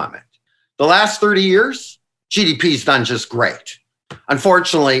earlier comment. The last 30 years, GDP's done just great.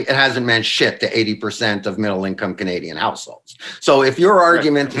 Unfortunately, it hasn't meant shit to 80% of middle-income Canadian households. So if your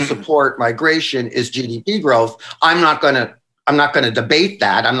argument to support migration is GDP growth, I'm not going to debate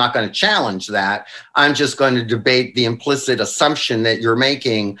that. I'm not going to challenge that. I'm just going to debate the implicit assumption that you're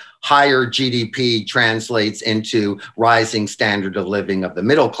making higher GDP translates into rising standard of living of the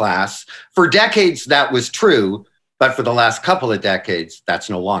middle class. For decades, that was true, but for the last couple of decades, that's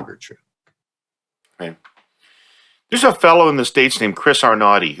no longer true. Right. There's a fellow in the States named Chris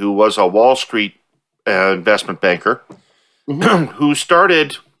Arnott, who was a Wall Street investment banker, who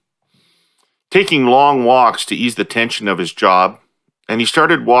started taking long walks to ease the tension of his job. And he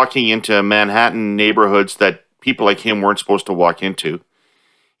started walking into Manhattan neighborhoods that people like him weren't supposed to walk into.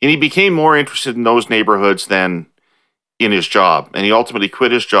 And he became more interested in those neighborhoods than in his job. And he ultimately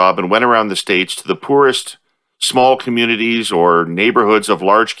quit his job and went around the States to the poorest small communities or neighborhoods of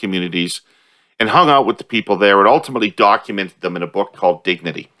large communities and hung out with the people there and ultimately documented them in a book called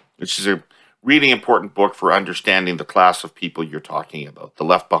Dignity, which is a really important book for understanding the class of people you're talking about, the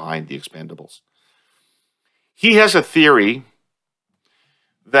left behind, the Expendables. He has a theory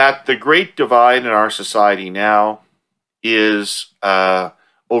that the great divide in our society now is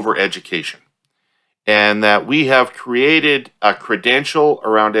over education, and that we have created a credential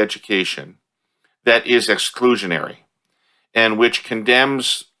around education that is exclusionary and which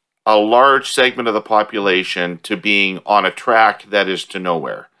condemns a large segment of the population to being on a track that is to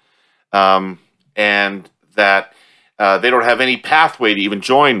nowhere, and that they don't have any pathway to even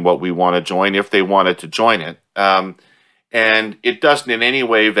join what we want to join if they wanted to join it. And it doesn't in any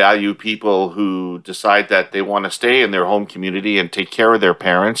way value people who decide that they want to stay in their home community and take care of their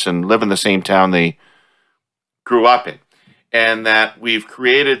parents and live in the same town they grew up in. And that we've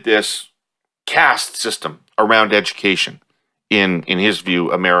created this caste system around education in his view,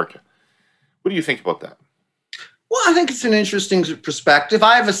 America. What do you think about that? Well, I think it's an interesting perspective.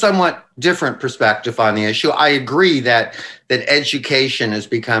 I have a somewhat different perspective on the issue. I agree that education has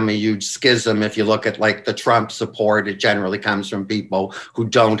become a huge schism. If you look at like the Trump support, it generally comes from people who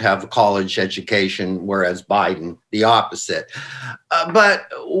don't have a college education, whereas Biden, the opposite. But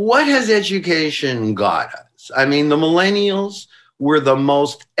what has education got us? I mean, the millennials were the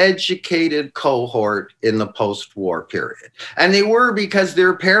most educated cohort in the post-war period. And they were because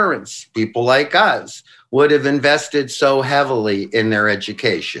their parents, people like us, would have invested so heavily in their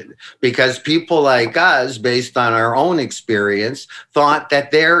education, because people like us, based on our own experience, thought that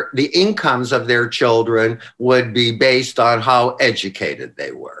the incomes of their children would be based on how educated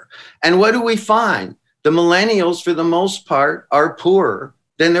they were. And what do we find? The millennials, for the most part, are poorer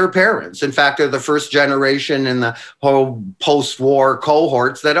than their parents. In fact, they're the first generation in the whole post-war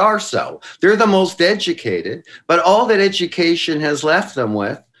cohorts that are so. They're the most educated, but all that education has left them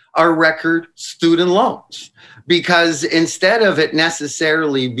with are record student loans. Because instead of it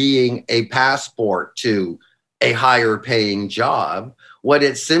necessarily being a passport to a higher paying job, what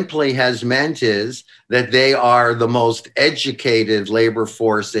it simply has meant is that they are the most educated labor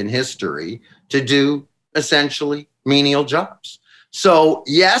force in history to do essentially menial jobs. So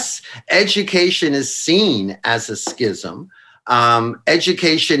yes, education is seen as a schism.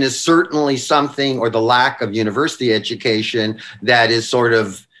 Education is certainly something, or the lack of university education, that is sort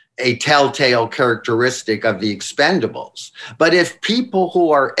of a telltale characteristic of the Expendables. But if people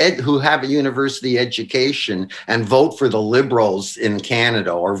who have a university education and vote for the Liberals in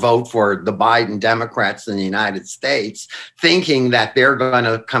Canada or vote for the Biden Democrats in the United States, thinking that they're going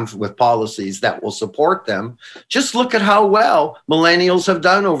to come with policies that will support them, just look at how well millennials have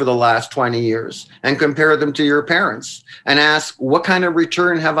done over the last 20 years and compare them to your parents and ask, what kind of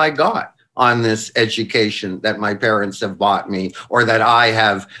return have I got on this education that my parents have bought me or that I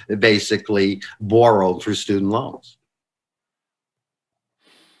have basically borrowed for student loans?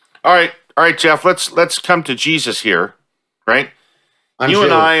 All right, Jeff. Let's come to Jesus here, right? You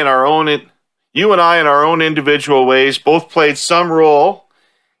and I, in our own individual ways, both played some role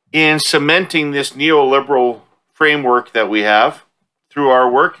in cementing this neoliberal framework that we have through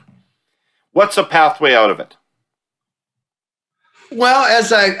our work. What's a pathway out of it? Well,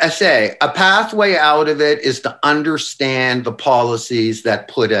 as I say, a pathway out of it is to understand the policies that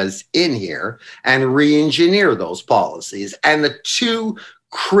put us in here and re-engineer those policies. And the two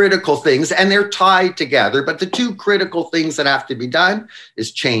critical things, and they're tied together, but the two critical things that have to be done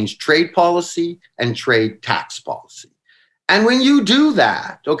is change trade policy and trade tax policy. And when you do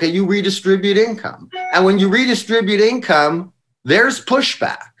that, okay, you redistribute income. And when you redistribute income, there's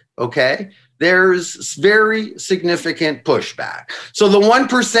pushback, okay? There's very significant pushback. So the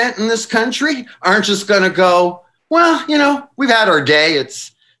 1% in this country aren't just going to go, well, you know, we've had our day.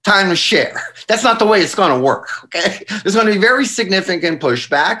 It's time to share. That's not the way it's going to work. Okay. There's going to be very significant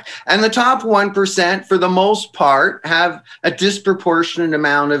pushback. And the top 1%, for the most part, have a disproportionate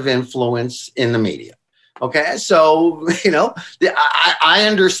amount of influence in the media. Okay, so, you know, I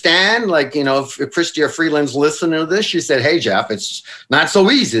understand, like, you know, if Chrystia Freeland's listening to this, she said, hey, Jeff, it's not so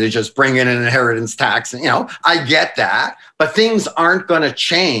easy to just bring in an inheritance tax. And, you know, I get that, but things aren't going to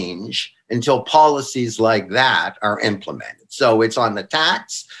change until policies like that are implemented. So it's on the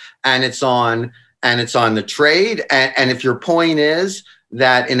tax and it's on the trade. And if your point is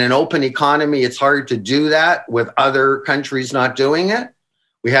that in an open economy, it's hard to do that with other countries not doing it,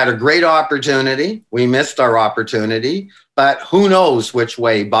 we had a great opportunity. We missed our opportunity, but who knows which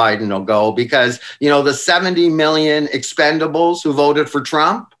way Biden will go, because, you know, the 70 million expendables who voted for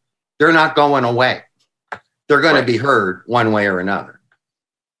Trump, they're not going away. They're going to be heard one way or another.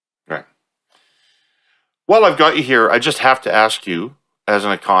 Right. Well, I've got you here. I just have to ask you, as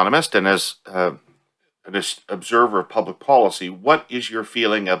an economist and as an observer of public policy, what is your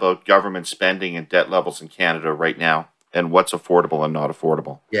feeling about government spending and debt levels in Canada right now? And what's affordable and not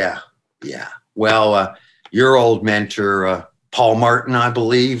affordable? Yeah. Well, your old mentor, Paul Martin, I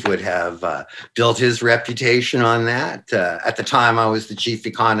believe, would have built his reputation on that. At the time, I was the chief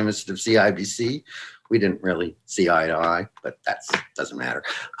economist of CIBC. We didn't really see eye to eye, but that doesn't matter.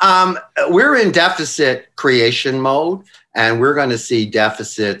 We're in deficit creation mode, and we're going to see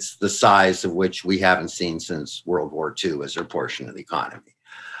deficits the size of which we haven't seen since World War II as a portion of the economy.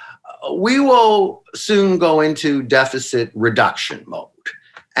 We will soon go into deficit reduction mode,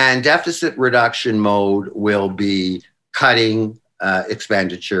 and deficit reduction mode will be cutting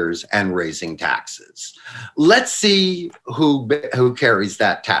expenditures and raising taxes. Let's see who carries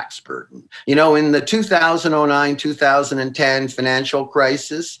that tax burden. You know, in the 2009-2010 financial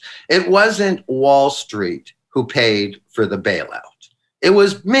crisis, it wasn't Wall Street who paid for the bailout. It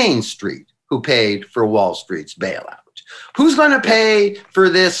was Main Street who paid for Wall Street's bailout. Who's going to pay for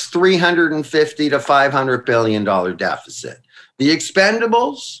this $350 to $500 billion deficit? The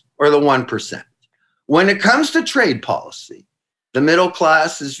Expendables or the 1%? When it comes to trade policy, the middle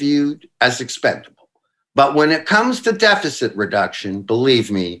class is viewed as expendable. But when it comes to deficit reduction, believe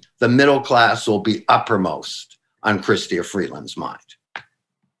me, the middle class will be uppermost on Chrystia Freeland's mind.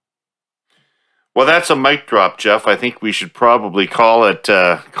 Well, that's a mic drop, Jeff. I think we should probably call it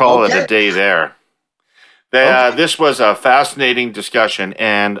a day there. This was a fascinating discussion,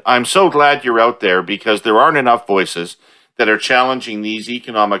 and I'm so glad you're out there, because there aren't enough voices that are challenging these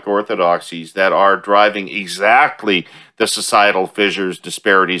economic orthodoxies that are driving exactly the societal fissures,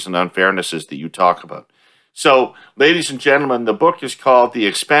 disparities, and unfairnesses that you talk about. So, ladies and gentlemen, the book is called The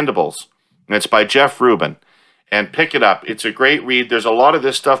Expendables, and it's by Jeff Rubin. And pick it up. It's a great read. There's a lot of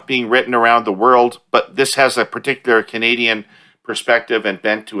this stuff being written around the world, but this has a particular Canadian perspective and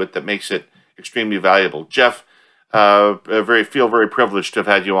bent to it that makes it extremely valuable. Jeff, feel very privileged to have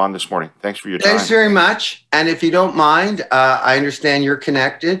had you on this morning. Thanks for your time. Thanks very much. And if you don't mind, I understand you're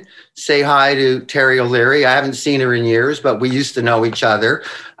connected. Say hi to Terry O'Leary. I haven't seen her in years, but we used to know each other.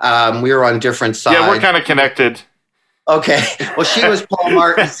 We were on different sides. Yeah, we're kind of connected. Okay. Well, she was Paul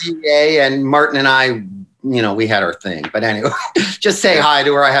Martin's CA, and Martin and I, you know, we had our thing. But anyway, just say hi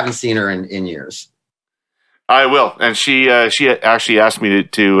to her. I haven't seen her in years. I will. And she actually asked me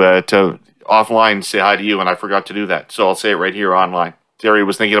to offline say hi to you, and I forgot to do that. So I'll say it right here online. Terry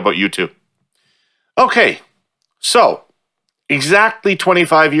was thinking about you too. Okay, so exactly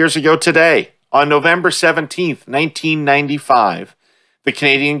 25 years ago today, on November 17th, 1995, the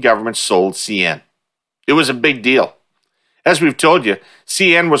Canadian government sold CN. It was a big deal. As we've told you,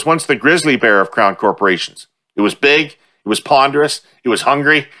 CN was once the grizzly bear of crown corporations. It was big, it was ponderous, it was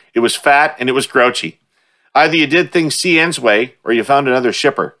hungry, it was fat, and it was grouchy. Either you did things CN's way, or you found another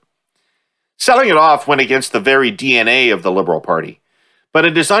shipper. Selling it off went against the very DNA of the Liberal Party. But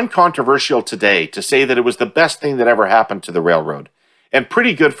it is uncontroversial today to say that it was the best thing that ever happened to the railroad, and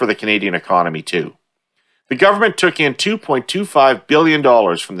pretty good for the Canadian economy too. The government took in $2.25 billion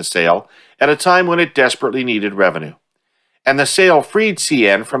from the sale at a time when it desperately needed revenue. And the sale freed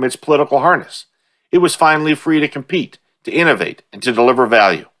CN from its political harness. It was finally free to compete, to innovate, and to deliver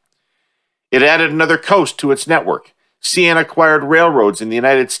value. It added another coast to its network. CN acquired railroads in the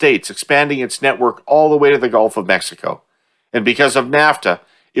United States, expanding its network all the way to the Gulf of Mexico. And because of NAFTA,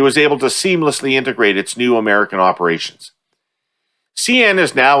 it was able to seamlessly integrate its new American operations. CN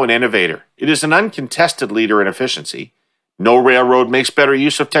is now an innovator. It is an uncontested leader in efficiency. No railroad makes better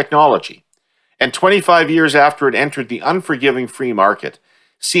use of technology. And 25 years after it entered the unforgiving free market,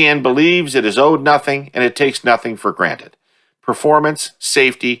 CN believes it is owed nothing and it takes nothing for granted. Performance,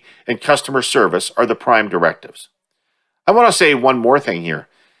 safety, and customer service are the prime directives. I want to say one more thing here.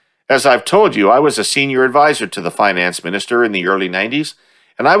 As I've told you, I was a senior advisor to the finance minister in the early 90s,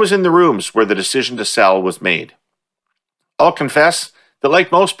 and I was in the rooms where the decision to sell was made. I'll confess that,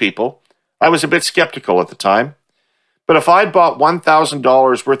 like most people, I was a bit skeptical at the time. But if I'd bought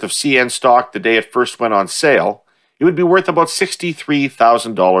 $1,000 worth of CN stock the day it first went on sale, it would be worth about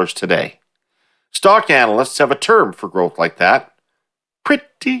 $63,000 today. Stock analysts have a term for growth like that.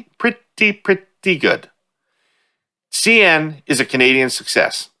 Pretty good. CN is a Canadian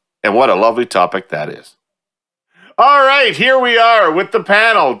success. And what a lovely topic that is. All right, here we are with the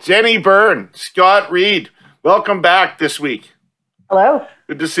panel. Jenny Byrne, Scott Reed. Welcome back this week. Hello.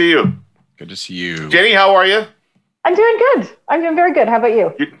 Good to see you. Good to see you. Jenny, how are you? I'm doing good. I'm doing very good. How about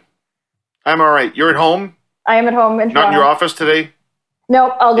you? I'm all right. You're at home? I am at home in Toronto. Not in your office today? No,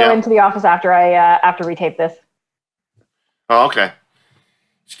 I'll go into the office after after we tape this. Oh, okay.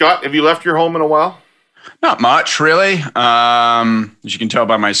 Scott, have you left your home in a while? Not much, really. As you can tell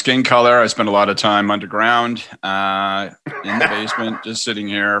by my skin color, I spend a lot of time underground in the basement, just sitting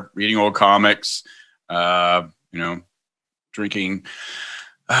here, reading old comics, drinking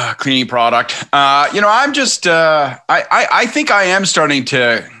cleaning product. I'm just, I think I am starting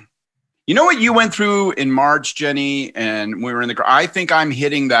to, you know what you went through in March, Jenny, and we were in the, I think I'm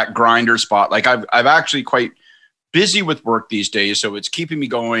hitting that grinder spot. Like I've actually quite busy with work these days. So it's keeping me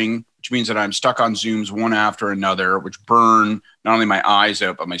going, which means that I'm stuck on Zooms one after another, which burn not only my eyes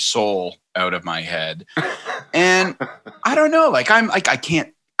out, but my soul out of my head. And I don't know,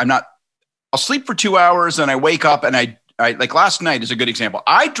 I'll sleep for 2 hours and I wake up and I like last night is a good example.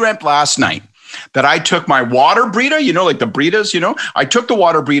 I dreamt last night that I took my water Brita, like the Britas, I took the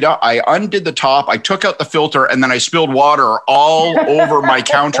water Brita, I undid the top, I took out the filter, and then I spilled water all over my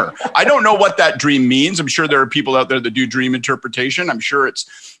counter. I don't know what that dream means. I'm sure there are people out there that do dream interpretation. I'm sure it's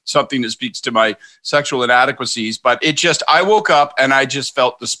something that speaks to my sexual inadequacies, but I woke up and I just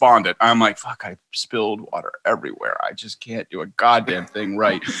felt despondent. I'm like, fuck, I spilled water everywhere. I just can't do a goddamn thing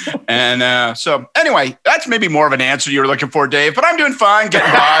right. And so anyway, that's maybe more of an answer you were looking for, Dave, but I'm doing fine,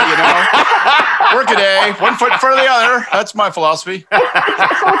 getting by, Work a day, one foot in front of the other. That's my philosophy. So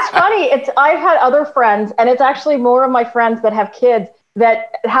it's funny. I've had other friends, and it's actually more of my friends that have kids,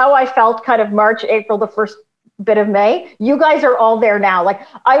 that how I felt kind of March, April, the first bit of May. You guys are all there now. Like,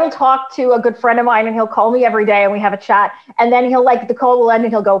 I will talk to a good friend of mine and he'll call me every day and we have a chat, and then the call will end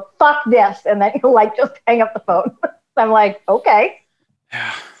and he'll go, fuck this. And then he'll just hang up the phone. I'm like, okay.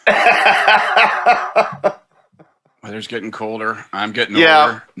 Yeah. Weather's getting colder. I'm getting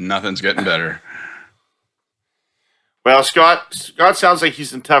older. Nothing's getting better. Well, Scott sounds like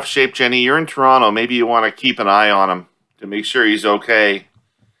he's in tough shape, Jenny. You're in Toronto. Maybe you want to keep an eye on him to make sure he's okay.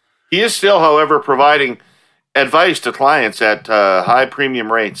 He is still, however, providing advice to clients at high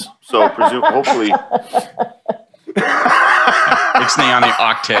premium rates. So hopefully. Ixnay on the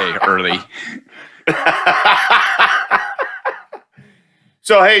octave early.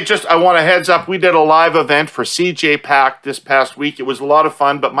 So, hey, I want a heads up. We did a live event for CJ Pack this past week. It was a lot of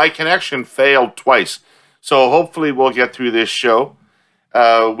fun, but my connection failed twice. So hopefully we'll get through this show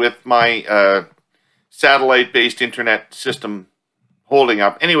with my satellite-based internet system holding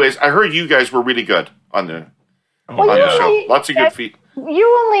up. Anyways, I heard you guys were really good on the show. Lots of good feedback. We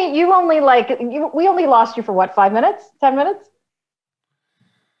only lost you for what, 5 minutes, 10 minutes?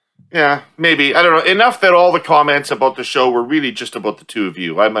 Yeah, maybe. I don't know. Enough that all the comments about the show were really just about the two of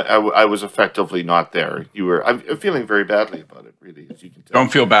you. I was effectively not there. I'm feeling very badly about it, really, as you can tell.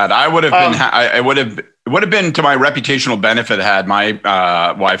 Don't feel bad. I would have been. It would have been to my reputational benefit had my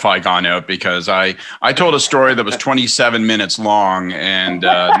Wi-Fi gone out, because I told a story that was 27 minutes long and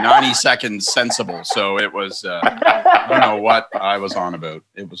 90 seconds sensible. So it was. I don't know what I was on about.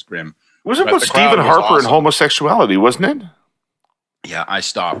 It was grim. It was about Stephen Harper and homosexuality, wasn't it? Yeah, I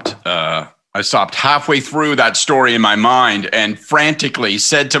stopped halfway through that story in my mind and frantically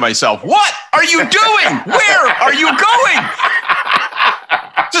said to myself, "What are you doing? Where are you going?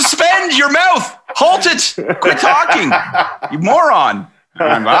 Suspend your mouth. Halt it. Quit talking, you moron."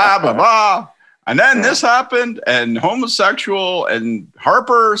 And blah, blah, blah. And then this happened, and homosexual and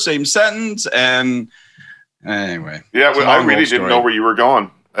Harper, same sentence. And anyway. Yeah, I really didn't know where you were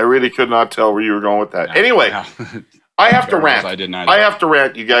going. I really could not tell where you were going with that. Anyway. I have to rant. I have to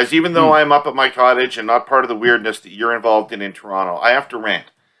rant, you guys, even though I'm up at my cottage and not part of the weirdness that you're involved in Toronto. I have to rant.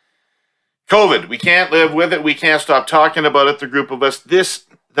 COVID, we can't live with it. We can't stop talking about it, the group of us.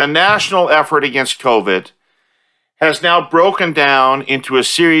 The national effort against COVID has now broken down into a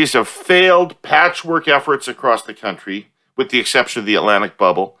series of failed patchwork efforts across the country, with the exception of the Atlantic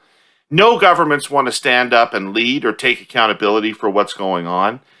bubble. No governments want to stand up and lead or take accountability for what's going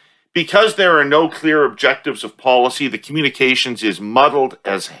on. Because there are no clear objectives of policy, the communications is muddled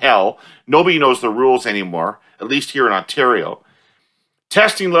as hell. Nobody knows the rules anymore, at least here in Ontario.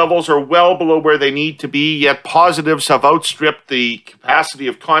 Testing levels are well below where they need to be, yet positives have outstripped the capacity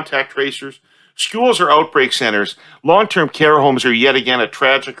of contact tracers. Schools are outbreak centers. Long-term care homes are yet again a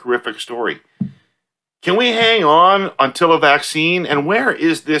tragic, horrific story. Can we hang on until a vaccine? And where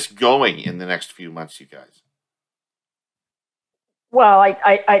is this going in the next few months, you guys? Well,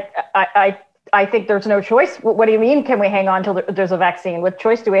 I think there's no choice. What do you mean, can we hang on till there's a vaccine? What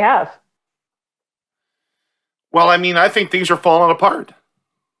choice do we have? Well, I mean, I think things are falling apart.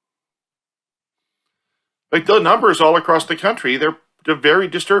 Like the numbers all across the country, they're very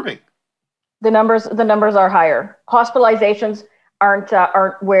disturbing. The numbers are higher. Hospitalizations aren't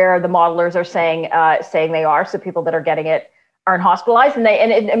where the modelers are saying they are. So people that are getting it aren't hospitalized, and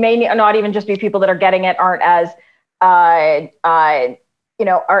it may not even just be people that are getting it aren't as aren't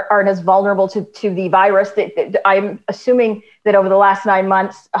as vulnerable to the virus. I'm assuming that over the last 9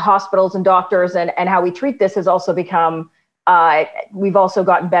 months, hospitals and doctors and how we treat this has also become, we've also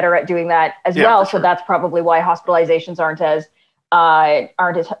gotten better at doing that as well. So that's probably why hospitalizations aren't as high.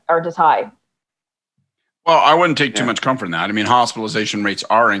 Well, I wouldn't take too much comfort in that. I mean, hospitalization rates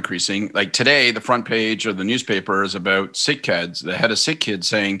are increasing. Like today, the front page of the newspaper is about sick kids. The head of sick kids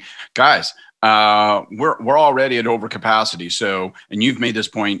saying, "Guys, we're already at overcapacity." So, and you've made this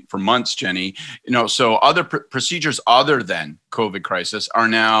point for months, Jenny, so other procedures other than COVID crisis are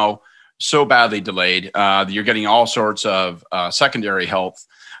now so badly delayed. You're getting all sorts of secondary health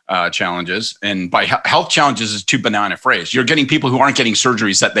challenges, and by health challenges is too benign a phrase. You're getting people who aren't getting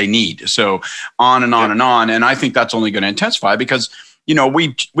surgeries that they need. So on and on and on. And I think that's only going to intensify because,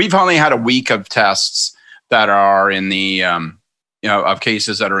 we've only had a week of tests that are in the, of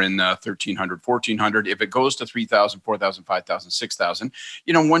cases that are in the 1,300, 1,400. If it goes to 3,000, 4,000, 5,000, 6,000,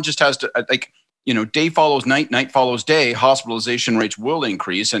 one just has to day follows night, night follows day. Hospitalization rates will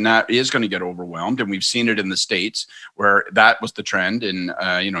increase, and that is going to get overwhelmed. And we've seen it in the States where that was the trend. And,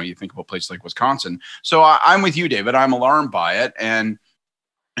 you think about places like Wisconsin. So I'm with you, David. I'm alarmed by it. And,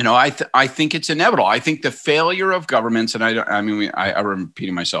 I think it's inevitable. I think the failure of governments, and I'm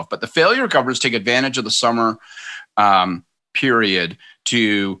repeating myself, but the failure of governments to take advantage of the summer period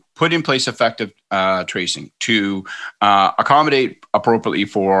to put in place effective tracing, to accommodate appropriately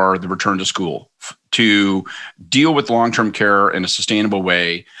for the return to school, to deal with long-term care in a sustainable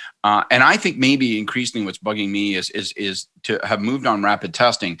way. And I think maybe increasingly what's bugging me is to have moved on rapid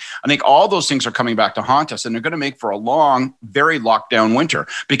testing. I think all those things are coming back to haunt us, and they're going to make for a long, very locked down winter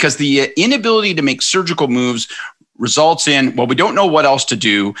because the inability to make surgical moves results in, we don't know what else to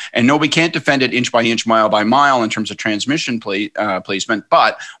do. And no, we can't defend it inch by inch, mile by mile in terms of transmission placement,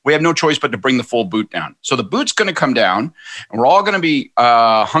 but we have no choice but to bring the full boot down. So the boot's going to come down and we're all going to be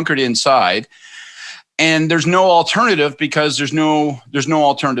hunkered inside. And there's no alternative because there's no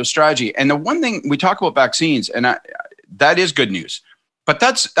alternative strategy. And the one thing we talk about vaccines, and that is good news. But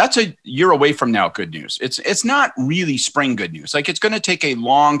that's a year away from now good news. It's not really spring good news. Like it's going to take a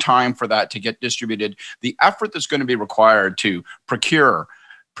long time for that to get distributed. The effort that's going to be required to procure,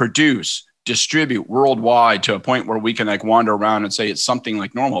 produce, distribute worldwide to a point where we can wander around and say it's something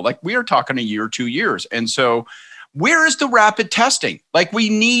like normal. Like we are talking a year, 2 years. And so Where is the rapid testing? Like, we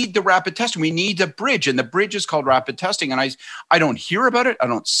need the rapid testing. We need the bridge, and the bridge is called rapid testing. And I don't hear about it. I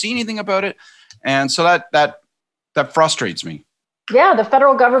don't see anything about it. And so that frustrates me. Yeah, the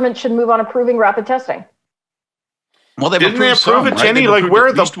federal government should move on approving rapid testing. Well, didn't they approve it, Jenny? Like, where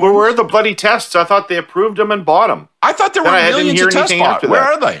are the bloody tests? I thought they approved them and bought them. I thought there were millions of tests bought. Where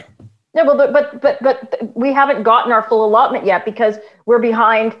are they? Yeah, well, but we haven't gotten our full allotment yet because we're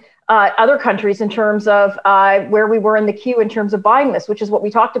behind other countries in terms of where we were in the queue in terms of buying this, which is what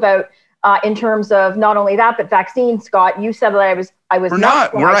we talked about in terms of not only that, but vaccines. Scott, you said that I was.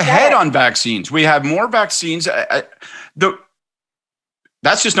 We're ahead on vaccines. We have more vaccines.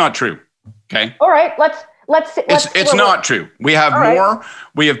 That's just not true. Okay. All right. Let's. It's not true. We have more.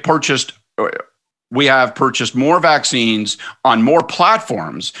 Right. We have purchased more vaccines on more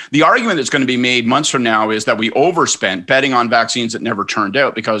platforms. The argument that's going to be made months from now is that we overspent betting on vaccines that never turned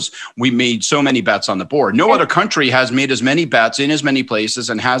out because we made so many bets on the board. No other country has made as many bets in as many places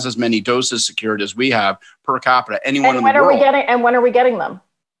and has as many doses secured as we have per capita. Anyone in the world. When are we getting them?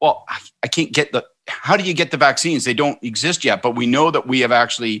 Well, I can't get how do you get the vaccines? They don't exist yet, but we know that we have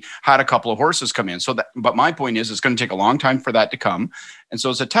actually had a couple of horses come in. But my point is, it's going to take a long time for that to come. And so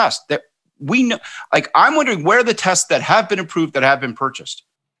it's a test that we know. Like, I'm wondering where the tests that have been approved, that have been purchased,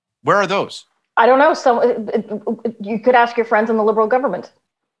 where are those? I don't know. So you could ask your friends in the Liberal government.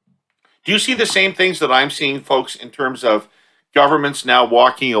 Do you see the same things that I'm seeing, folks, in terms of governments now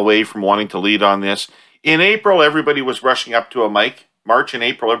walking away from wanting to lead on this? In April, everybody was rushing up to a mic. March and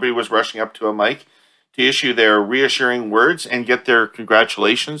April, everybody was rushing up to a mic to issue their reassuring words and get their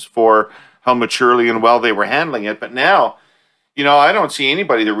congratulations for how maturely and well they were handling it. But now, I don't see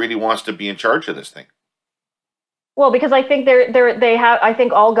anybody that really wants to be in charge of this thing. Well, because I think I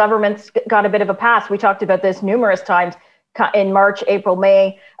think all governments got a bit of a pass. We talked about this numerous times in March, April,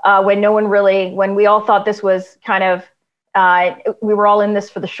 May, when we all thought this was kind of, we were all in this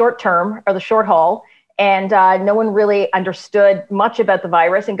for the short term or the short haul. And no one really understood much about the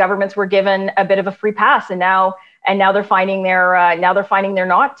virus, and governments were given a bit of a free pass. And now they're finding they're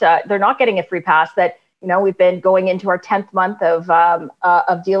not getting a free pass. That we've been going into our 10th month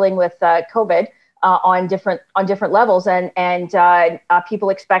of dealing with COVID on different levels, and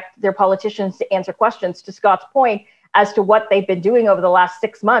people expect their politicians to answer questions. To Scott's point, as to what they've been doing over the last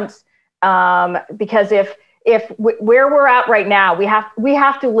 6 months, because if where we're at right now, we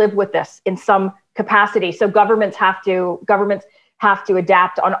have to live with this in some capacity. So governments have to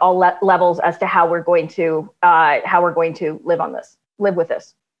adapt on all levels as to how we're going to live with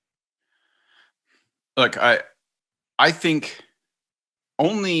this. Look, I think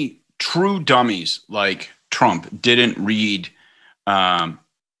only true dummies like Trump didn't read the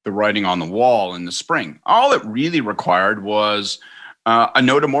writing on the wall in the spring. All it really required was a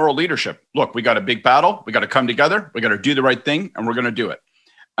note of moral leadership. Look, we got a big battle. We got to come together. We got to do the right thing, and we're going to do it.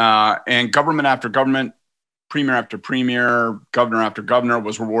 And government after government, premier after premier, governor after governor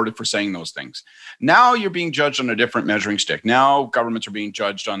was rewarded for saying those things. Now you're being judged on a different measuring stick. Now governments are being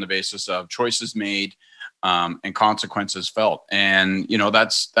judged on the basis of choices made and consequences felt. And,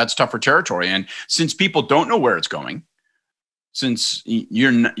 that's tougher territory. And since people don't know where it's going, since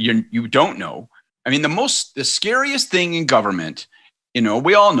you don't know, I mean, the scariest thing in government,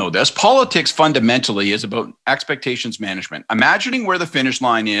 we all know this. Politics fundamentally is about expectations management, imagining where the finish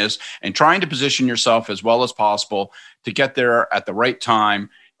line is and trying to position yourself as well as possible to get there at the right time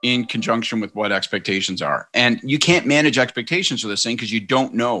in conjunction with what expectations are. And you can't manage expectations for this thing because you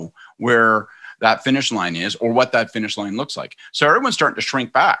don't know where that finish line is or what that finish line looks like. So everyone's starting to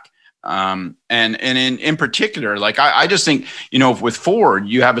shrink back. And in particular, like I just think, with Ford,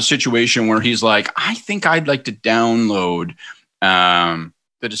 you have a situation where he's like, I think I'd like to download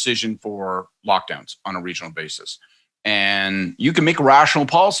the decision for lockdowns on a regional basis. And you can make a rational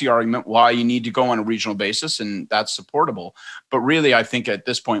policy argument why you need to go on a regional basis, and that's supportable. But really, I think at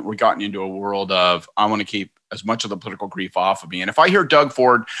this point, we've gotten into a world of, I want to keep as much of the political grief off of me. And if I hear Doug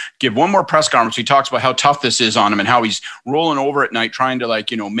Ford give one more press conference, he talks about how tough this is on him and how he's rolling over at night trying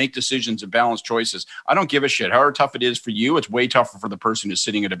to make decisions and balance choices. I don't give a shit. However tough it is for you, it's way tougher for the person who's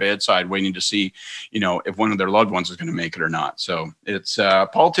sitting at a bedside waiting to see, if one of their loved ones is going to make it or not. So it's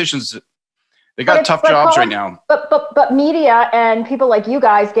politicians. They got tough jobs right now. But media and people like you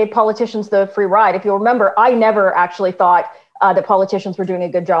guys gave politicians the free ride. If you remember, I never actually thought that politicians were doing a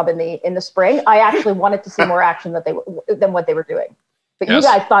good job in the spring. I actually wanted to see more action than what they were doing. But yes. You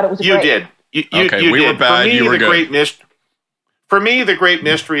guys thought it was great. You did. You we did. Were bad. For me, you were good. For me, the great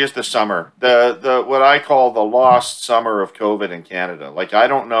mystery is the summer, the what I call the lost summer of COVID in Canada. Like, I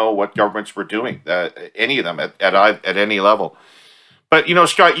don't know what governments were doing, any of them at any level. But,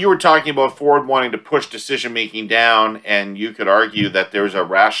 Scott, you were talking about Ford wanting to push decision-making down, and you could argue that there's a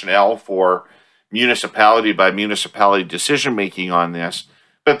rationale for municipality by municipality decision-making on this.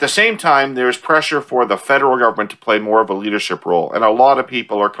 But at the same time, there's pressure for the federal government to play more of a leadership role. And a lot of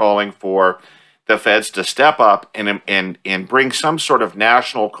people are calling for the feds to step up and bring some sort of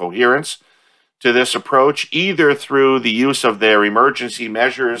national coherence to this approach, either through the use of their emergency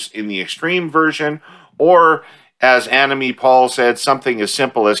measures in the extreme version, or, as Annemie Paul said, something as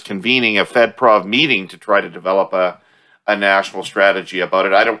simple as convening a FedProv meeting to try to develop a national strategy about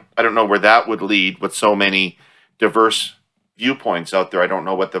it. I don't know where that would lead with so many diverse viewpoints out there. I don't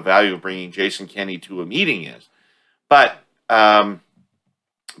know what the value of bringing Jason Kenney to a meeting is, but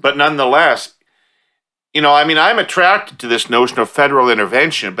nonetheless, I'm attracted to this notion of federal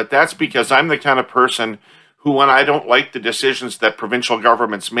intervention, but that's because I'm the kind of person who, when I don't like the decisions that provincial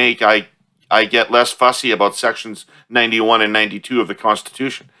governments make, I get less fussy about sections 91 and 92 of the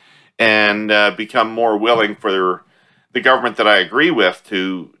Constitution, and become more willing for the government that I agree with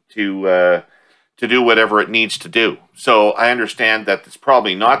to do whatever it needs to do. So I understand that it's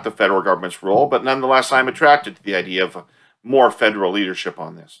probably not the federal government's role, but nonetheless, I'm attracted to the idea of more federal leadership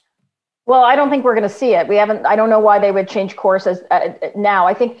on this. Well, I don't think we're going to see it. I don't know why they would change course now.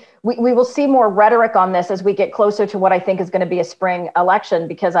 I think we will see more rhetoric on this as we get closer to what I think is going to be a spring election,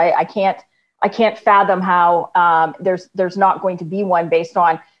 because I can't fathom how there's not going to be one based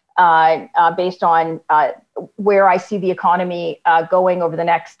on where I see the economy going over the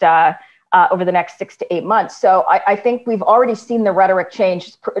next 6 to 8 months. So I think we've already seen the rhetoric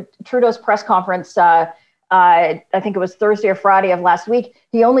change. Trudeau's press conference, I think it was Thursday or Friday of last week,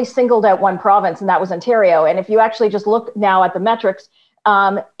 he only singled out one province, and that was Ontario. And if you actually just look now at the metrics,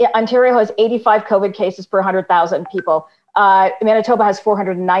 Ontario has 85 COVID cases per 100,000 people. Manitoba has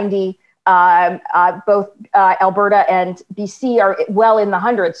 490. Both Alberta and BC are well in the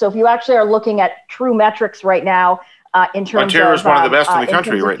hundreds. So if you actually are looking at true metrics right now, in terms Ontario is one of the best in the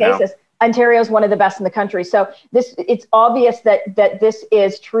country right now. Ontario is one of the best in the country. So it's obvious that this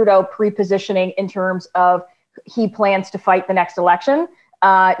is Trudeau pre-positioning in terms of he plans to fight the next election,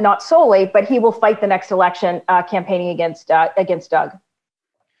 not solely, but he will fight the next election campaigning against Doug.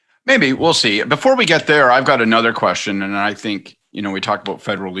 Maybe, we'll see. Before we get there, I've got another question, and I think, we talk about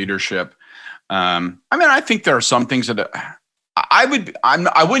federal leadership. I think there are some things that I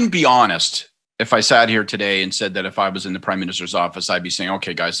wouldn't be honest if I sat here today and said that if I was in the Prime Minister's office, I'd be saying,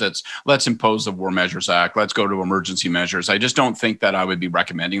 okay, guys, let's impose the War Measures Act. Let's go to emergency measures. I just don't think that I would be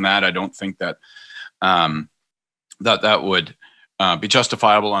recommending that. I don't think that that would be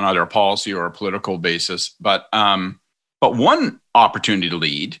justifiable on either a policy or a political basis. But one opportunity to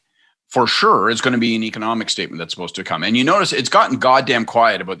lead, for sure, is going to be an economic statement that's supposed to come. And you notice it's gotten goddamn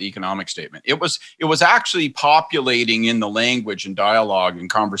quiet about the economic statement. It was actually populating in the language and dialogue and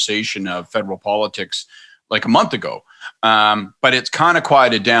conversation of federal politics like a month ago. But it's kind of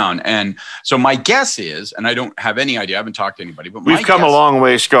quieted down. And so my guess is, and I don't have any idea, I haven't talked to anybody, but we've come a long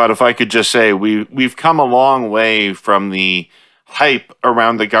way, Scott. If I could just say, we've come a long way from the hype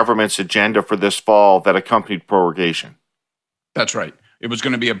around the government's agenda for this fall that accompanied prorogation. That's right. It was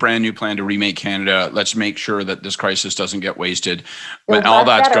going to be a brand new plan to remake Canada. Let's make sure that this crisis doesn't get wasted. But all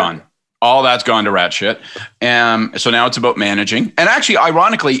that's gone. All that's gone to rat shit. So now it's about managing. And actually,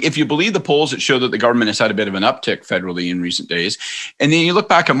 ironically, if you believe the polls that show that the government has had a bit of an uptick federally in recent days, and then you look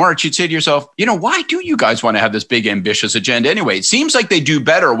back at March, you'd say to yourself, why do you guys want to have this big, ambitious agenda anyway? It seems like they do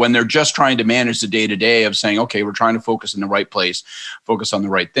better when they're just trying to manage the day-to-day of saying, okay, we're trying to focus in the right place, focus on the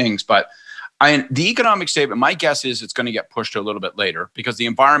right things. But the economic statement, my guess is it's going to get pushed a little bit later because the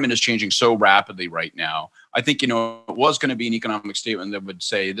environment is changing so rapidly right now. I think, it was going to be an economic statement that would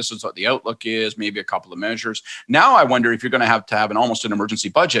say this is what the outlook is, maybe a couple of measures. Now I wonder if you're going to have almost an emergency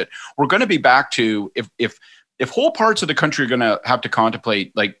budget. We're going to be back to if whole parts of the country are going to have to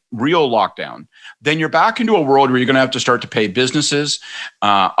contemplate like real lockdown, then you're back into a world where you're going to have to start to pay businesses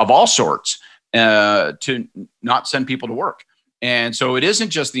of all sorts to not send people to work. And so it isn't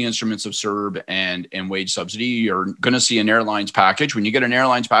just the instruments of CERB and wage subsidy. You're going to see an airlines package. When you get an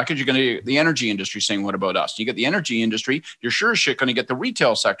airlines package, you're going to get the energy industry saying, what about us? You get the energy industry, you're sure as shit going to get the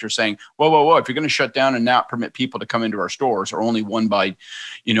retail sector saying, whoa, if you're going to shut down and not permit people to come into our stores or only one by,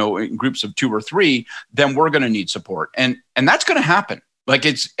 in groups of 2 or 3, then we're going to need support. And that's going to happen. Like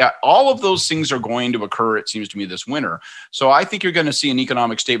it's all of those things are going to occur, it seems to me, this winter. So I think you're going to see an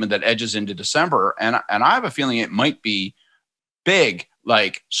economic statement that edges into December. And I have a feeling it might be big,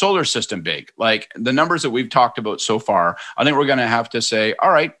 like solar system big, like the numbers that we've talked about so far. I think we're going to have to say,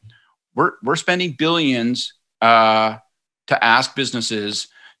 all right, we're spending billions to ask businesses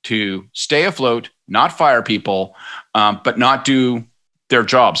to stay afloat, not fire people, but not do their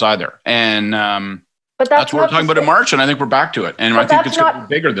jobs either. And but that's what we're talking about in March, and I think we're back to it. And I think it's going to be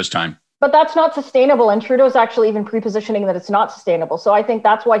bigger this time. But that's not sustainable. And Trudeau's actually even pre-positioning that it's not sustainable. So I think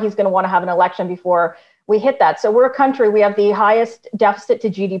that's why he's going to want to have an election before we hit that. So we're a country, we have the highest deficit to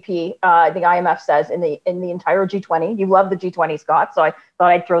GDP, the IMF says, in the entire G20. You love the G20, Scott, so I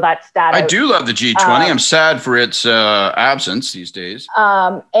thought I'd throw that stat out. I do love the G20. I'm sad for its absence these days.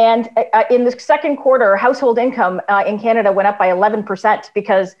 And in the second quarter, household income in Canada went up by 11%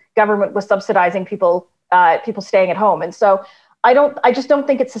 because government was subsidizing people staying at home. And so I just don't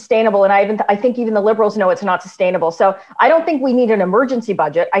think it's sustainable. And I think even the Liberals know it's not sustainable. So I don't think we need an emergency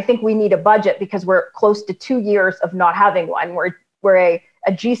budget. I think we need a budget because we're close to 2 years of not having one. We're a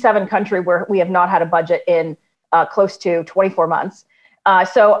G7 country where we have not had a budget in close to 24 months.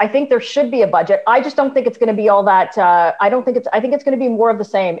 So I think there should be a budget. I just don't think it's going to be all that. I think it's going to be more of the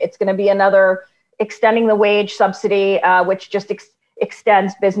same. It's going to be another extending the wage subsidy, which just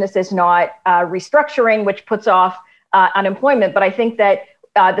extends businesses not restructuring, which puts off unemployment. But I think that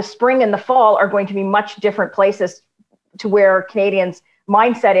the spring and the fall are going to be much different places to where Canadians'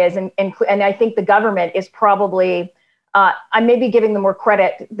 mindset is. And I think the government is probably, I may be giving them more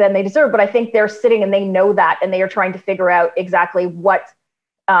credit than they deserve, but I think they're sitting and they know that, and they are trying to figure out exactly what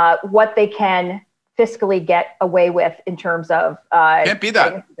they can fiscally get away with in terms of. Can't be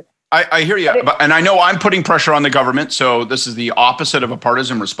that. I hear you. And I know I'm putting pressure on the government. So this is the opposite of a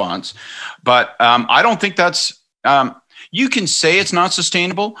partisan response. But I don't think that's, you can say it's not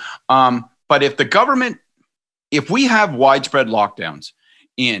sustainable, but if we have widespread lockdowns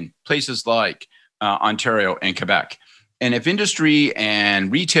in places like Ontario and Quebec, and if industry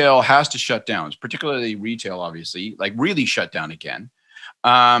and retail has to shut down, particularly retail, obviously, like really shut down again,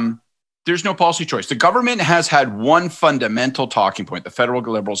 there's no policy choice. The government has had one fundamental talking point. The federal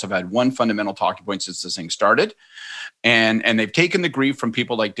Liberals have had one fundamental talking point since this thing started. And they've taken the grief from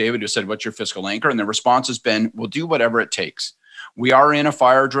people like David who said, what's your fiscal anchor? And the response has been, we'll do whatever it takes. We are in a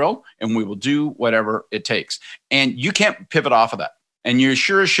fire drill and we will do whatever it takes. And you can't pivot off of that. And you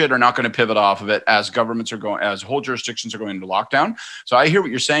sure as shit are not going to pivot off of it as governments are going, as whole jurisdictions are going into lockdown. So I hear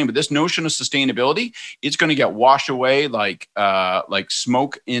what you're saying, but this notion of sustainability, it's going to get washed away like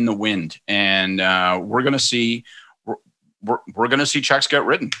smoke in the wind. And we're going to see checks get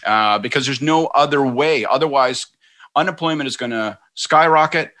written because there's no other way. Otherwise, unemployment is going to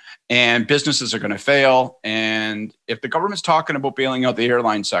skyrocket and businesses are going to fail. And if the government's talking about bailing out the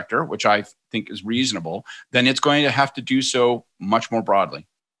airline sector, which I think is reasonable, then it's going to have to do so much more broadly.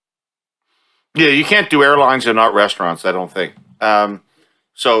 Yeah, you can't do airlines and not restaurants, I don't think.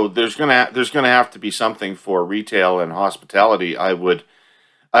 So there's gonna have to be something for retail and hospitality, I would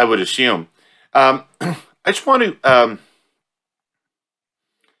assume. I just want to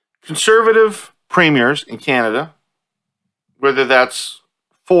conservative premiers in Canada, whether that's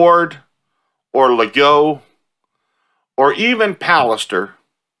Ford or Legault or even Pallister,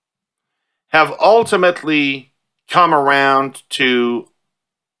 have ultimately come around to,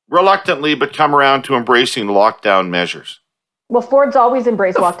 reluctantly, but come around to embracing lockdown measures. Well, Ford's always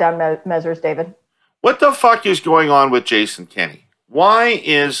embraced lockdown measures, David. What the fuck is going on with Jason Kenney? Why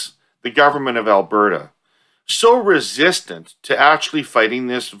is the government of Alberta so resistant to actually fighting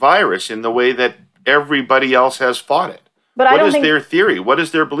this virus in the way that everybody else has fought it? But what is their theory? What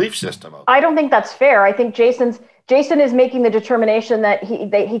is their belief system? I don't think that's fair. I think Jason is making the determination that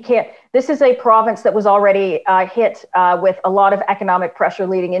he can't. This is a province that was already hit with a lot of economic pressure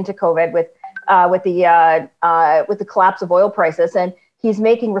leading into COVID with the collapse of oil prices, and he's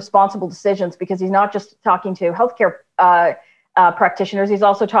making responsible decisions because he's not just talking to healthcare practitioners. He's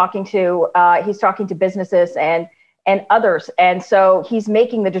also talking to businesses and others, and so he's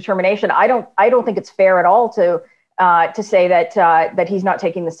making the determination. I don't think it's fair at all to say that he's not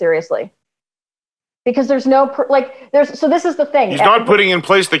taking this seriously, because there's no so this is the thing. He's not putting in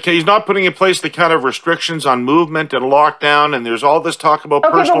place the kind of restrictions on movement and lockdown, and there's all this talk about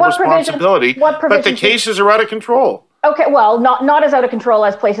personal responsibility. But the cases are out of control. Okay, well, not as out of control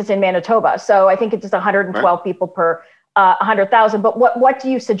as places in Manitoba. So I think it's just 112 people per 100,000. But what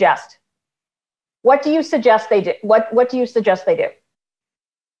do you suggest? What do you suggest they do? What do you suggest they do?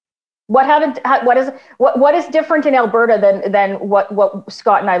 What is different in Alberta than what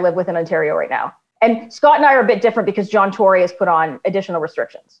Scott and I live with in Ontario right now? And Scott and I are a bit different because John Tory has put on additional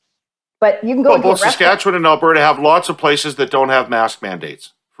restrictions. But you can go. Both Saskatchewan and Alberta have lots of places that don't have mask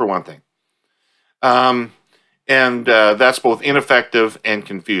mandates, for one thing, and that's both ineffective and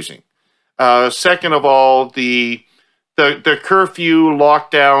confusing. Second of all, the curfew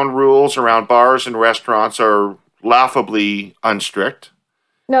lockdown rules around bars and restaurants are laughably unstrict.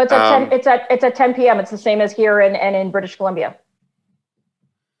 No, it's at 10 p.m. It's the same as here and in British Columbia.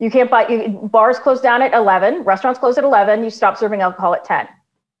 You can't buy, bars close down at 11, restaurants close at 11, you stop serving alcohol at 10.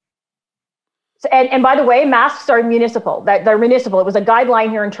 So, and by the way, masks are municipal. They're municipal. It was a guideline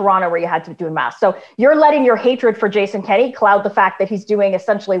here in Toronto where you had to do masks. So you're letting your hatred for Jason Kenney cloud the fact that he's doing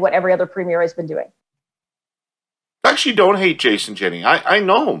essentially what every other premier has been doing. I actually don't hate Jason Kenney. I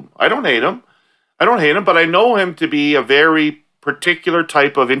know him. I don't hate him. But I know him to be a very particular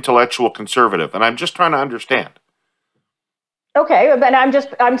type of intellectual conservative, and I'm just trying to understand. Okay, but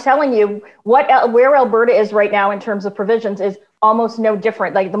I'm telling you where Alberta is right now in terms of provisions is almost no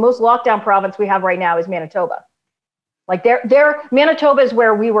different. Like the most lockdown province we have right now is Manitoba. Like Manitoba is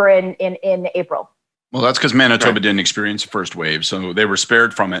where we were in April. Well, that's because Manitoba didn't experience the first wave, so they were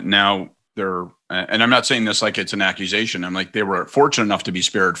spared from it. Now they're, and I'm not saying this like it's an accusation. I'm like, they were fortunate enough to be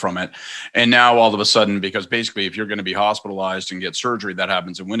spared from it. And now all of a sudden, because basically if you're going to be hospitalized and get surgery, that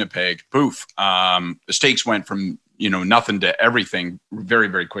happens in Winnipeg, poof, the stakes went from, nothing to everything very,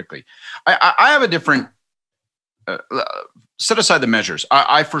 very quickly. I have a different, set aside the measures.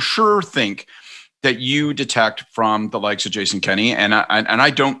 I for sure think that you detect from the likes of Jason Kenney, and I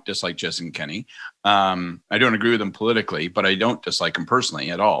don't dislike Jason Kenney. I don't agree with him politically, but I don't dislike him personally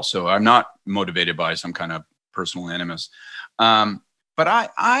at all. So I'm not motivated by some kind of personal animus. But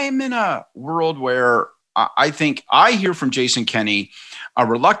I'm in a world where I think I hear from Jason Kenney a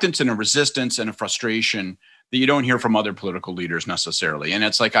reluctance and a resistance and a frustration that you don't hear from other political leaders necessarily. And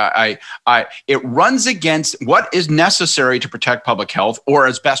it's like, it runs against what is necessary to protect public health, or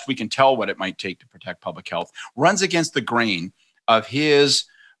as best we can tell what it might take to protect public health, runs against the grain of his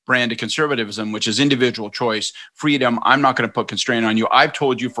brand of conservatism, which is individual choice, freedom. I'm not going to put constraint on you. I've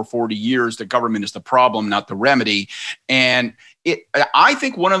told you for 40 years that government is the problem, not the remedy. And I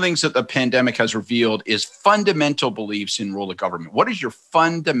think one of the things that the pandemic has revealed is fundamental beliefs in the role of government. What is your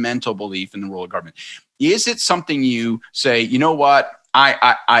fundamental belief in the role of government? Is it something you say, you know what?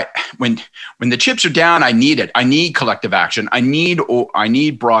 When the chips are down, I need it. I need collective action. I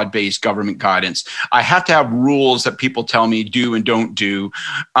need broad-based government guidance. I have to have rules that people tell me do and don't do.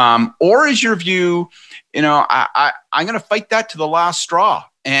 Or is your view, I'm going to fight that to the last straw.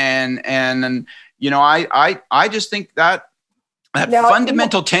 And I just think that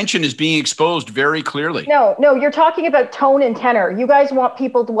fundamental tension is being exposed very clearly. No, you're talking about tone and tenor. You guys want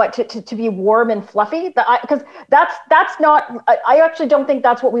people to be warm and fluffy, because that's not. I actually don't think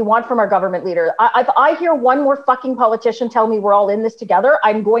that's what we want from our government leader. If I hear one more fucking politician tell me we're all in this together,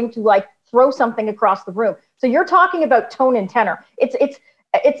 I'm going to throw something across the room. So you're talking about tone and tenor. It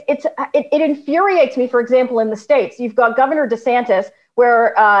infuriates me. For example, in the States, you've got Governor DeSantis,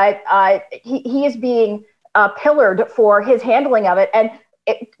 where he is being pillared for his handling of it. And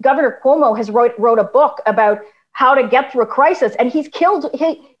Governor Cuomo has wrote a book about how to get through a crisis. And his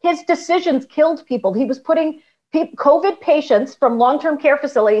decisions killed people. He was putting COVID patients from long-term care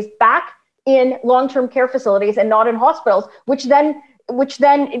facilities back in long-term care facilities and not in hospitals, which then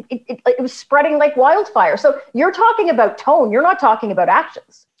it was spreading like wildfire. So you're talking about tone. You're not talking about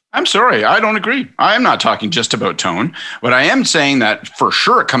actions. I'm sorry, I don't agree. I am not talking just about tone, but I am saying that for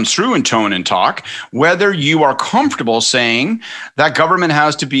sure it comes through in tone and talk, whether you are comfortable saying that government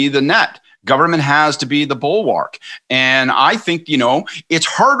has to be the net, government has to be the bulwark. And I think, it's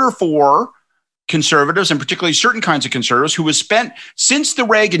harder for conservatives, and particularly certain kinds of conservatives who have spent since the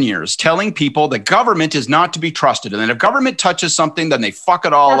Reagan years telling people that government is not to be trusted. And then if government touches something, then they fuck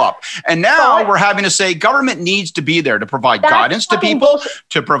it all up. And now we're having to say government needs to be there to provide guidance to people,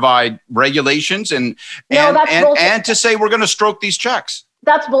 to provide regulations, and to say we're going to stroke these checks.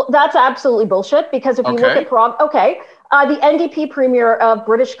 That's absolutely bullshit, because if you look at the NDP premier of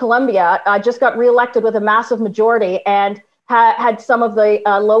British Columbia just got reelected with a massive majority and had some of the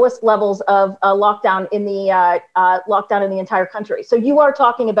lowest levels of lockdown in the entire country. So you are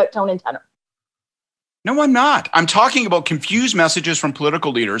talking about tone and tenor. No, I'm not. I'm talking about confused messages from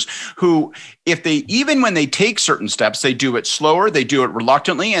political leaders who, even when they take certain steps, they do it slower, they do it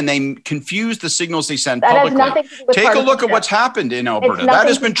reluctantly, and they confuse the signals they send publicly. Take a look at what's happened in Alberta. That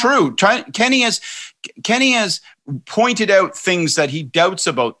has been true. Kenny has pointed out things that he doubts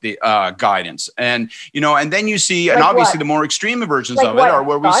about the guidance. And then you see, and obviously the more extreme versions of it are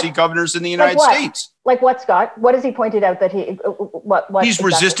where we see governors in the United States. Like what, Scott? What has he pointed out that he's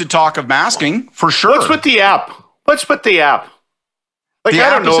resisted talk of masking, for sure. What's with the app? Like, I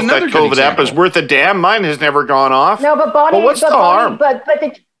don't know if that COVID app is worth a damn. Mine has never gone off. No, but Bonnie, what's the harm?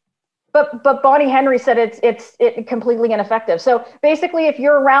 But Bonnie Henry said it's completely ineffective. So basically, if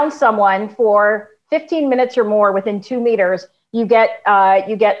you're around someone for 15 minutes or more within 2 meters, you get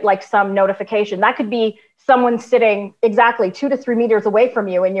like some notification. That could be someone sitting exactly 2 to 3 meters away from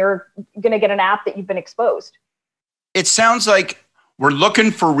you, and you're going to get an app that you've been exposed. It sounds like We're looking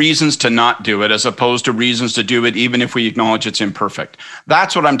for reasons to not do it as opposed to reasons to do it, even if we acknowledge it's imperfect.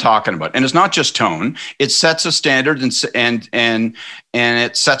 That's what I'm talking about. And it's not just tone. It sets a standard and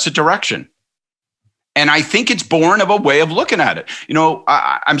it sets a direction. And I think it's born of a way of looking at it. You know,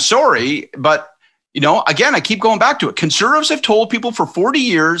 I'm sorry, but you know, again, I keep going back to it. Conservatives have told people for 40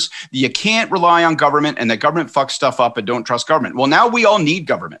 years that you can't rely on government and that government fucks stuff up and don't trust government. Well, now we all need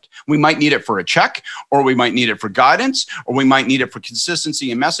government. We might need it for a check, or we might need it for guidance, or we might need it for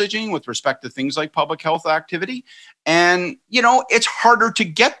consistency in messaging with respect to things like public health activity. And, you know, it's harder to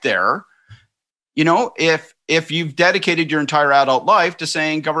get there, you know, if you've dedicated your entire adult life to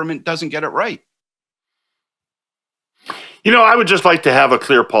saying government doesn't get it right. You know, I would just like to have a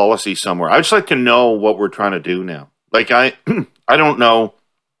clear policy somewhere. I would just like to know what we're trying to do now. Like, I don't know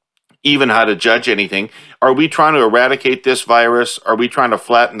even how to judge anything. Are we trying to eradicate this virus? Are we trying to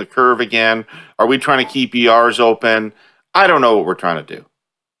flatten the curve again? Are we trying to keep ERs open? I don't know what we're trying to do.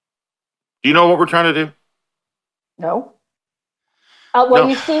 Do you know what we're trying to do? No. Well,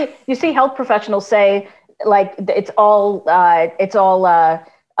 No. you see health professionals say, like, it's all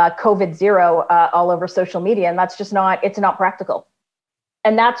COVID zero all over social media, and that's just it's not practical.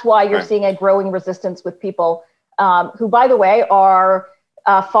 And that's why you're seeing a growing resistance with people who, by the way, are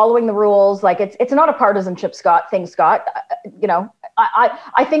following the rules. Like, it's not a partisanship, Scott. You know,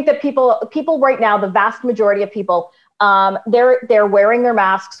 I think that people right now, the vast majority of people, they're wearing their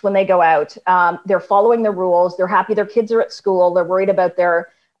masks when they go out. They're following the rules. They're happy their kids are at school. They're worried about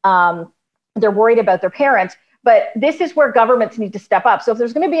their parents. But this is where governments need to step up. So if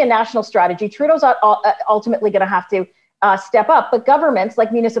there's going to be a national strategy, Trudeau's ultimately going to have to step up. But governments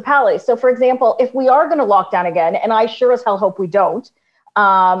like municipalities. So, for example, if we are going to lock down again, and I sure as hell hope we don't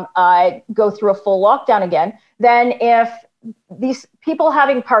go through a full lockdown again, then if these people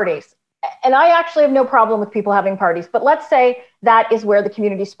having parties, and I actually have no problem with people having parties, but let's say that is where the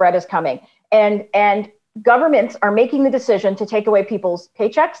community spread is coming, and governments are making the decision to take away people's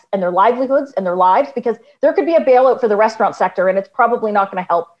paychecks and their livelihoods and their lives, because there could be a bailout for the restaurant sector, and it's probably not going to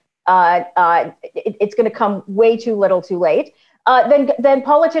help. It's going to come way too little too late. Then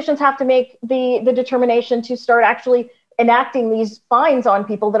politicians have to make the determination to start actually enacting these fines on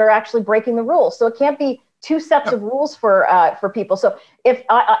people that are actually breaking the rules. So it can't be two sets of rules for people. So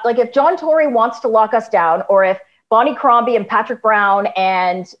if John Tory wants to lock us down, or if Bonnie Crombie and Patrick Brown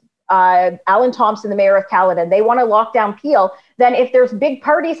and Alan Thompson, the mayor of Caledon, they want to lock down Peel, then if there's big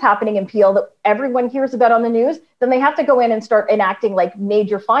parties happening in Peel that everyone hears about on the news, then they have to go in and start enacting like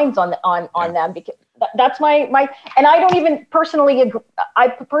major fines on them, because that's my and I don't even personally agree. I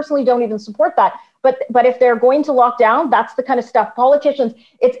personally don't even support that. But if they're going to lock down, that's the kind of stuff politicians,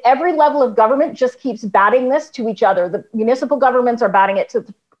 it's every level of government just keeps batting this to each other. The municipal governments are batting it to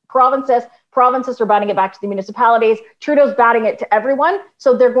the provinces are batting it back to the municipalities. Trudeau's batting it to everyone.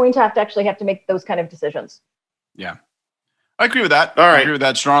 So they're going to have to make those kind of decisions. Yeah. I agree with that. All right. I agree with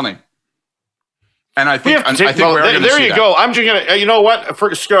that strongly. And I think, there you go. I'm just going to, you know what,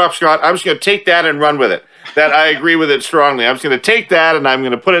 Scott, I'm just going to take that and run with it. That I agree with it strongly. I'm just going to take that and I'm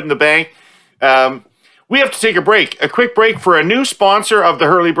going to put it in the bank. We have to take a quick break for a new sponsor of the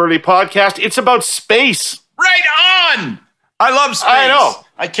Herle Burly podcast. It's about space. Right on. I love space. I know.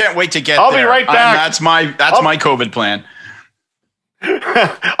 I can't wait to get I'll there. Be right back. That's my COVID plan.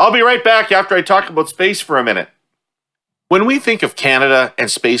 I'll be right back after I talk about space for a minute. When we think of Canada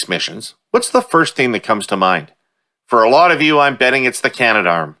and space missions, what's the first thing that comes to mind? For a lot of you, I'm betting it's the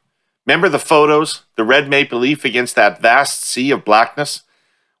Canadarm. Remember the photos, the red maple leaf against that vast sea of blackness?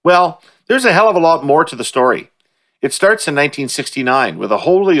 Well, there's a hell of a lot more to the story. It starts in 1969 with a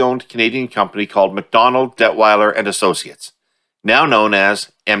wholly owned Canadian company called MacDonald, Detweiler and Associates, now known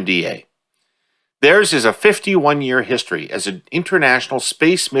as MDA. Theirs is a 51-year history as an international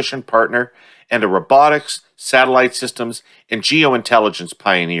space mission partner and a robotics, satellite systems, and geointelligence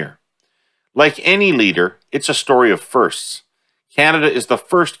pioneer. Like any leader, it's a story of firsts. Canada is the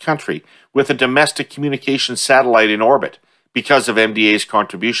first country with a domestic communications satellite in orbit because of MDA's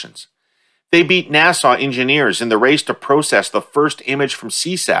contributions. They beat NASA engineers in the race to process the first image from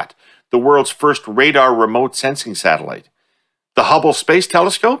CSAT, the world's first radar remote sensing satellite. The Hubble Space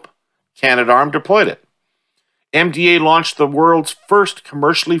Telescope? Canadarm deployed it. MDA launched the world's first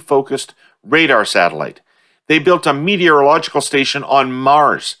commercially focused radar satellite. They built a meteorological station on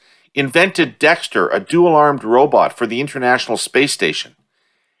Mars, invented Dexter, a dual-armed robot for the International Space Station.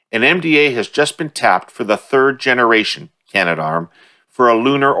 And MDA has just been tapped for the third generation, Canadarm, for a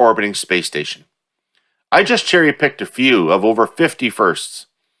lunar orbiting space station. I just cherry-picked a few of over 50 firsts.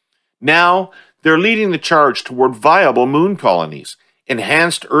 Now, they're leading the charge toward viable moon colonies,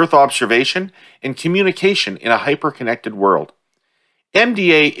 enhanced Earth observation, and communication in a hyper-connected world.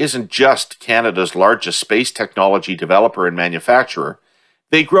 MDA isn't just Canada's largest space technology developer and manufacturer.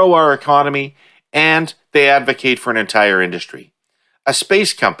 They grow our economy and they advocate for an entire industry. A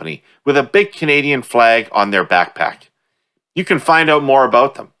space company with a big Canadian flag on their backpack. You can find out more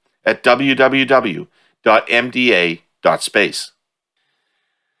about them at www.mda.space.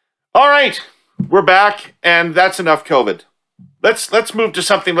 All right, we're back, and that's enough COVID. Let's move to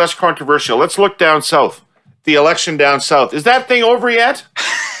something less controversial. Let's look down south. The election down south. Is that thing over yet?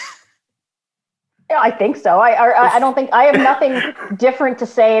 Yeah, I think so. I don't think I have nothing different to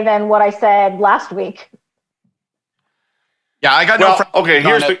say than what I said last week. Yeah, I got no. Okay,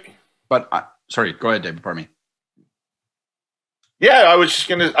 here's the. But sorry, go ahead, David. Pardon me. Yeah, I was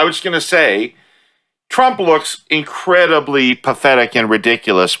just gonna say, Trump looks incredibly pathetic and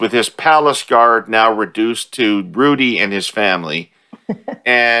ridiculous with his palace guard now reduced to Rudy and his family,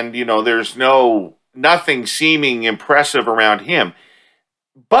 and there's nothing seeming impressive around him.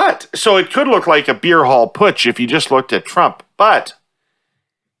 But so it could look like a beer hall putsch if you just looked at Trump. But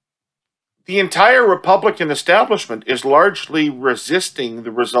the entire Republican establishment is largely resisting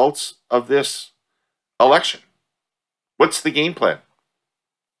the results of this election. What's the game plan?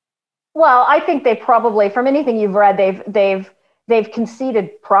 Well, I think they probably, from anything you've read, they've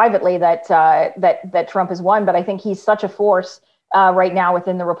conceded privately that Trump has won. But I think he's such a force right now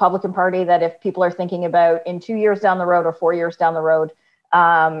within the Republican Party that if people are thinking about in 2 years down the road or 4 years down the road,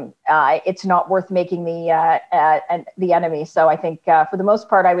 it's not worth making the enemy. So I think for the most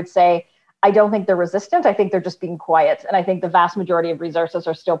part, I would say I don't think they're resistant. I think they're just being quiet. And I think the vast majority of resources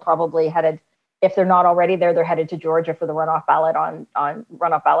are still probably headed, if they're not already there, they're headed to Georgia for the runoff ballot on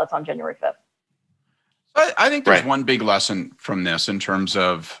runoff ballots on January 5th. I think there's one big lesson from this in terms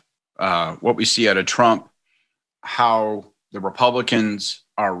of what we see out of Trump, how the Republicans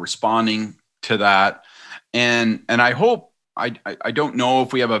are responding to that. And I hope, I don't know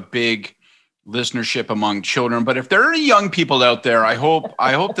if we have a big listenership among children, but if there are any young people out there, I hope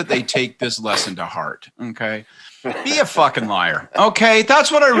that they take this lesson to heart. Okay. Be a fucking liar. Okay.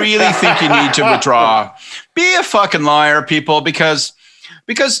 That's what I really think you need to withdraw. Be a fucking liar, people, because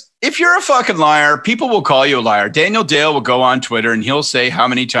if you're a fucking liar, people will call you a liar. Daniel Dale will go on Twitter and he'll say how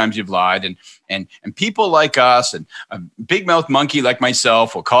many times you've lied. And people like us and a big mouth monkey like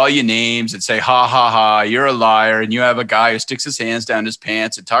myself will call you names and say, ha, ha, ha, you're a liar. And you have a guy who sticks his hands down his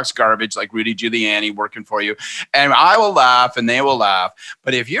pants and talks garbage like Rudy Giuliani working for you. And I will laugh and they will laugh.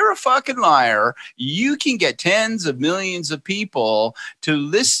 But if you're a fucking liar, you can get tens of millions of people to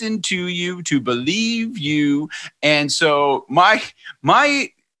listen to you, to believe you. And so my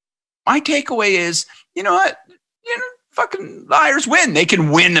takeaway is, you know what? Fucking liars win. They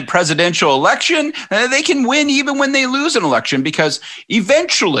can win the presidential election. They can win even when they lose an election, because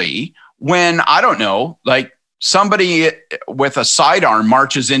eventually when, I don't know, like somebody with a sidearm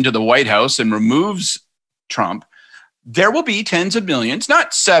marches into the White House and removes Trump, there will be tens of millions,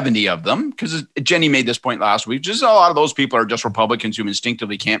 not 70 of them, because Jenny made this point last week. Just a lot of those people are just Republicans who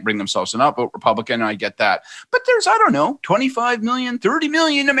instinctively can't bring themselves to not vote Republican. I get that. But there's, I don't know, 25 million, 30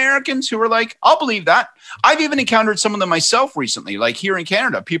 million Americans who are like, I'll believe that. I've even encountered some of them myself recently, like here in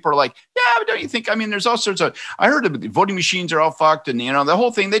Canada. People are like, yeah, but don't you think, I mean, there's all sorts of, I heard the voting machines are all fucked and, the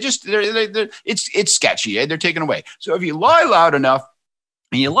whole thing, it's sketchy. They're taken away. So if you lie loud enough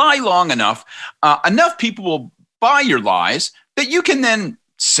and you lie long enough, enough people will buy your lies that you can then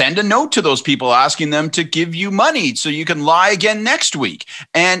send a note to those people asking them to give you money so you can lie again next week.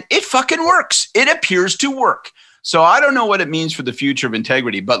 And it fucking works. It appears to work. So I don't know what it means for the future of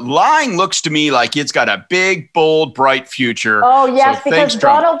integrity, but lying looks to me like it's got a big, bold, bright future. Oh, yes, so because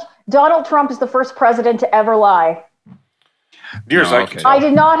Donald Trump is the first president to ever lie. I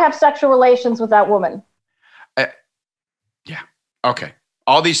did not have sexual relations with that woman. Yeah. Okay.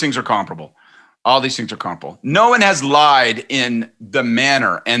 All these things are comparable. No one has lied in the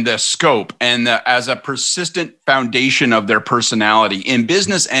manner and the scope and as a persistent foundation of their personality in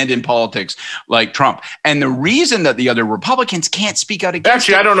business and in politics like Trump. And the reason that the other Republicans can't speak out against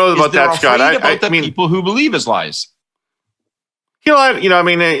I don't know about that, Scott. I mean, people who believe his lies. Lots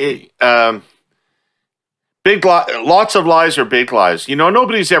of lies are big lies.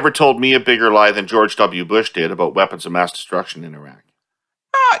 Nobody's ever told me a bigger lie than George W. Bush did about weapons of mass destruction in Iraq.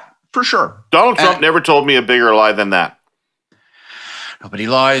 For sure. Donald Trump never told me a bigger lie than that. Nobody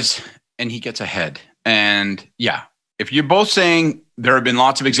lies and he gets ahead. And yeah, if you're both saying there have been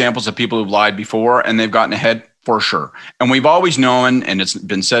lots of examples of people who've lied before and they've gotten ahead, for sure. And we've always known, and it's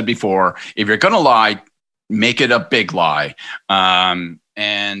been said before, if you're going to lie, make it a big lie. No,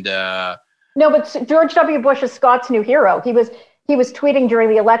 but George W. Bush is Scott's new hero. He was tweeting during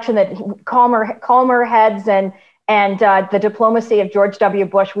the election that calmer heads and And the diplomacy of George W.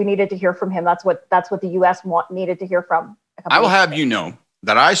 Bush, we needed to hear from him. That's what the U.S. needed to hear from. I will have you know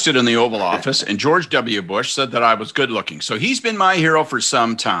that I stood in the Oval Office and George W. Bush said that I was good looking. So he's been my hero for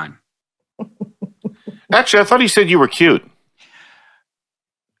some time. Actually, I thought he said you were cute.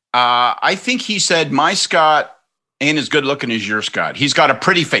 I think he said my Scott ain't as good looking as your Scott. He's got a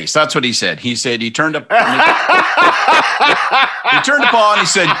pretty face. That's what he said. He said he turned up. He turned the ball and he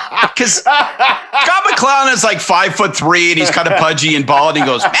said, because Scott McClellan is like 5'3" and he's kind of pudgy and bald. And he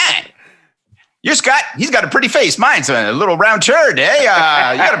goes, man, your Scott, he's got a pretty face. Mine's a little round turd,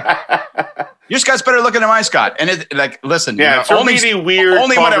 your Scott's better looking than my Scott. And it, like, listen, yeah, it's only really weird.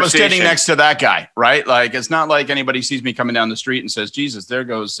 Only when I was standing next to that guy, right? Like, it's not like anybody sees me coming down the street and says, Jesus, there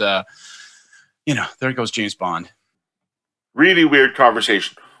goes, there goes James Bond. Really weird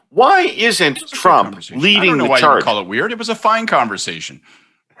conversation. Why isn't Trump leading the charge? I don't know why you would call it weird. It was a fine conversation.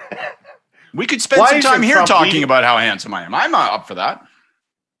 We could spend some time here talking about how handsome I am. I'm not up for that.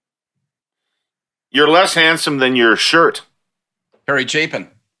 You're less handsome than your shirt. Harry Chapin.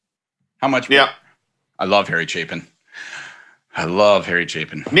 How much? Yeah. I love Harry Chapin. I love Harry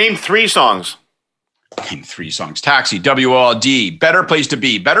Chapin. Name 3 songs. Name 3 songs. Taxi, WLD, Better Place to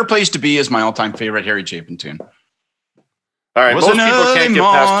Be. Better Place to Be is my all-time favorite Harry Chapin tune. All right, most people can't get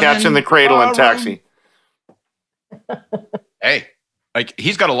past Cats in the Cradle and Taxi. Hey, like,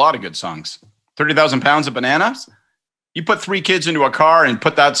 he's got a lot of good songs. 30,000 Pounds of Bananas. You put 3 kids into a car and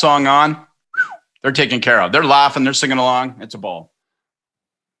put that song on, they're taken care of. They're laughing, they're singing along. It's a ball.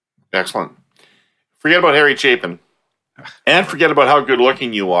 Excellent. Forget about Harry Chapin. And forget about how good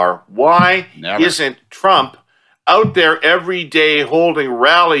looking you are. Why isn't Trump out there every day holding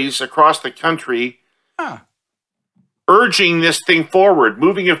rallies across the country, urging this thing forward,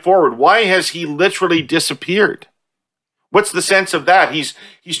 moving it forward? Why has he literally disappeared? What's the sense of that? He's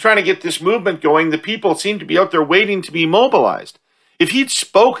trying to get this movement going. The people seem to be out there waiting to be mobilized. If he'd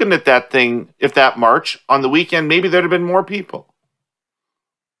spoken at that march on the weekend, maybe there'd have been more people.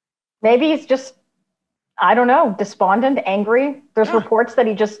 Maybe he's just, I don't know, despondent, angry. There's reports that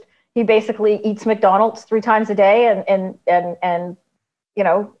he basically eats McDonald's 3 times a day and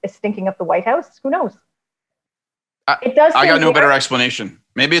is stinking up the White House. Who knows? It does. I got no better explanation.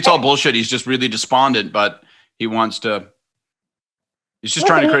 Maybe it's all bullshit. He's just really despondent, but he wants to. He's just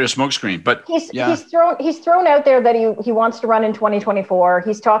trying to create a smokescreen. But he's thrown out there that he wants to run in 2024.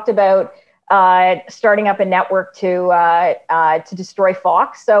 He's talked about starting up a network to destroy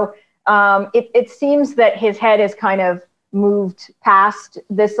Fox. So it seems that his head is kind of moved past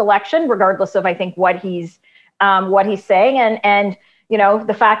this election, regardless of, I think, what he's saying, and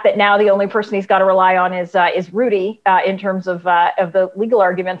the fact that now the only person he's got to rely on is Rudy in terms of the legal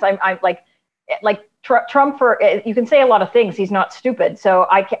arguments. I'm like Trump, you can say a lot of things. He's not stupid, so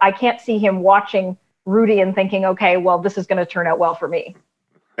I can't see him watching Rudy and thinking, okay, well, this is going to turn out well for me.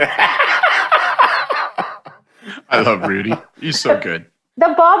 I love Rudy. He's so good.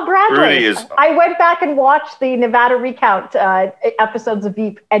 The Bob Bradley. Rudy is. I went back and watched the Nevada recount episodes of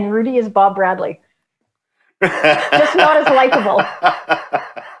Veep, and Rudy is Bob Bradley. Just not as likable.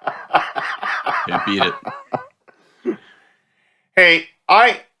 Can't beat it. Hey,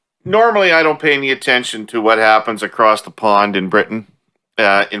 normally I don't pay any attention to what happens across the pond in Britain,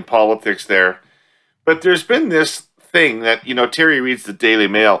 in politics there. But there's been this thing that, Terry reads the Daily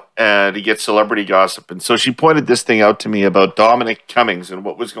Mail to get celebrity gossip. And so she pointed this thing out to me about Dominic Cummings and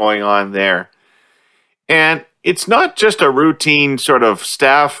what was going on there. And it's not just a routine sort of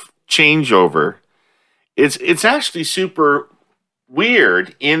staff changeover. It's actually super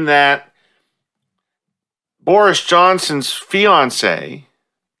weird in that Boris Johnson's fiance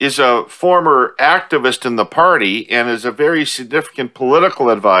is a former activist in the party and is a very significant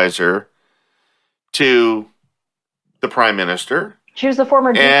political advisor to the prime minister. She was the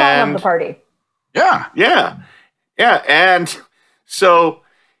former decon of the party. Yeah. And so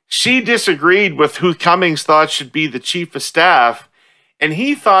she disagreed with who Cummings thought should be the chief of staff, and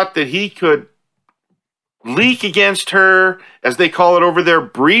he thought that he could leak against her, as they call it over there,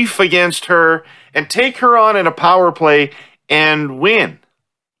 brief against her, and take her on in a power play and win.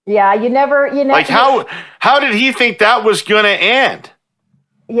 Yeah, you never. Like how did he think that was going to end?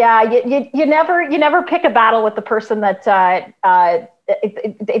 Yeah, you never pick a battle with the person that the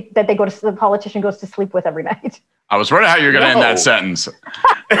politician goes to sleep with every night. I was wondering how you're going to end that sentence.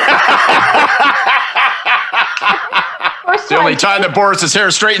 The only time that Boris's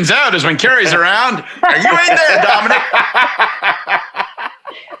hair straightens out is when Carrie's around. Are you in there, Dominic?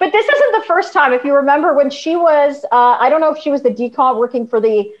 But this isn't the first time. If you remember when she was, I don't know if she was the decon working for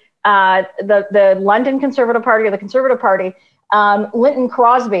the London Conservative Party or the Conservative Party. Linton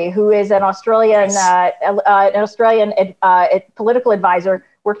Crosby, who is an Australian political advisor,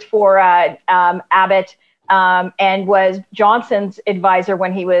 worked for Abbott and was Johnson's advisor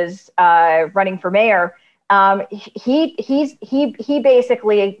when he was running for mayor. He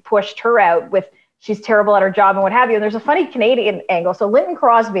basically pushed her out with she's terrible at her job and what have you. And there's a funny Canadian angle. So Linton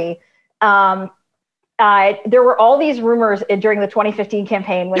Crosby, there were all these rumors during the 2015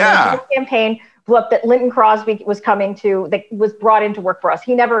 campaign when the campaign blew up that Linton Crosby was was brought in to work for us.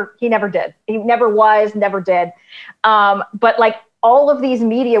 He never did. He never did. But like all of these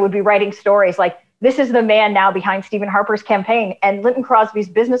media would be writing stories like, this is the man now behind Stephen Harper's campaign. And Linton Crosby's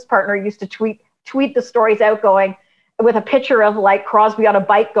business partner used to tweet the stories out going with a picture of like Crosby on a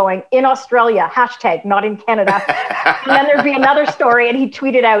bike going, in Australia, hashtag not in Canada. And then there'd be another story and he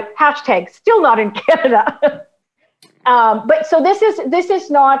tweeted out, hashtag still not in Canada. But so this is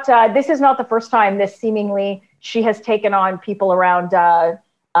not the first time this seemingly she has taken on people around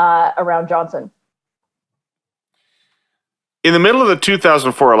Johnson. In the middle of the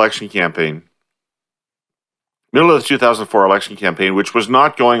 2004 election campaign, which was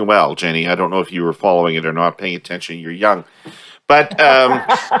not going well, Jenny. I don't know if you were following it or not, paying attention. You're young. But in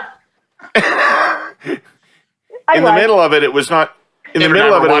the middle of it, it was not. In the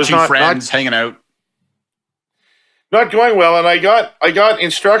middle of it, it was not friends hanging out. Not going well, and I got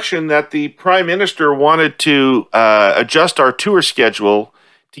instruction that the Prime Minister wanted to adjust our tour schedule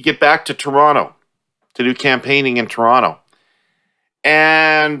to get back to Toronto, to do campaigning in Toronto.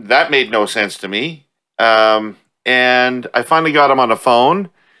 And that made no sense to me. And I finally got him on the phone,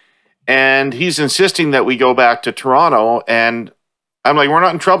 and he's insisting that we go back to Toronto. And I'm like, we're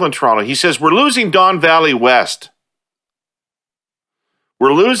not in trouble in Toronto. He says, we're losing Don Valley West.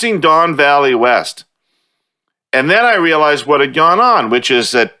 We're losing Don Valley West. And then I realized what had gone on, which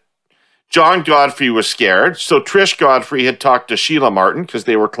is that John Godfrey was scared. So Trish Godfrey had talked to Sheila Martin because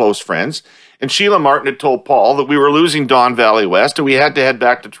they were close friends. And Sheila Martin had told Paul that we were losing Don Valley West and we had to head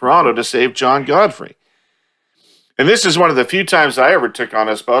back to Toronto to save John Godfrey. And this is one of the few times I ever took on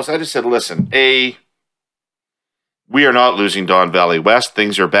a spouse. I just said, listen, we are not losing Don Valley West.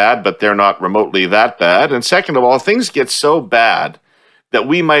 Things are bad, but they're not remotely that bad. And second of all, things get so bad that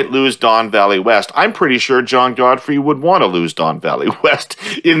we might lose Don Valley West. I'm pretty sure John Godfrey would want to lose Don Valley West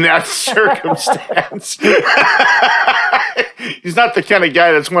in that circumstance. He's not the kind of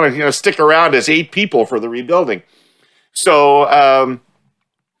guy that's going to stick around as 8 people for the rebuilding. So,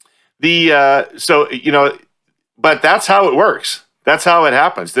 but that's how it works. That's how it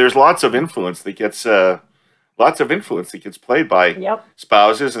happens. There's lots of influence that gets played by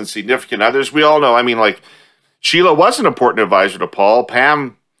spouses and significant others. We all know. I mean, like Sheila was an important advisor to Paul.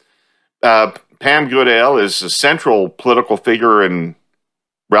 Pam Goodale is a central political figure in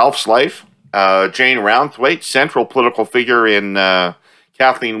Ralph's life. Jane Rounthwaite, central political figure in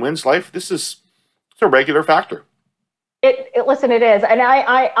Kathleen Wynn's life. It's a regular factor. Listen, it is, and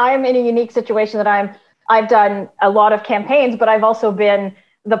I'm in a unique situation that I've done a lot of campaigns, but I've also been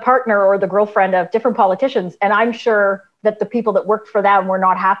the partner or the girlfriend of different politicians. And I'm sure that the people that worked for them were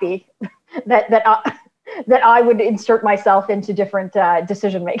not happy that I would insert myself into different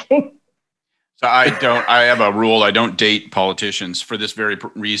decision-making. So I have a rule. I don't date politicians for this very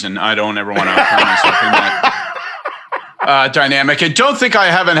reason. I don't ever want to find myself in that dynamic. And don't think I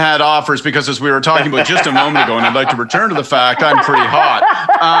haven't had offers, because as we were talking about just a moment ago, and I'd like to return to the fact I'm pretty hot.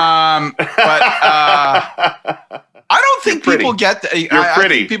 But I don't think people get I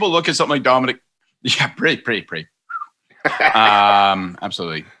think people look at something like Dominic. Yeah, pretty.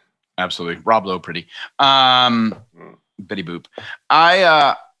 Absolutely. Rob Lowe, pretty. Betty Boop.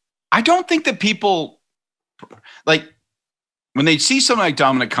 I don't think that people like when they see something like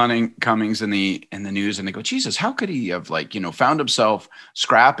Dominic Cummings in the news and they go, Jesus, how could he have found himself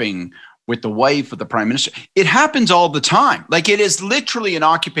scrapping with the wife of the prime minister? It happens all the time. Like, it is literally an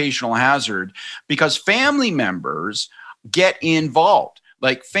occupational hazard because family members get involved.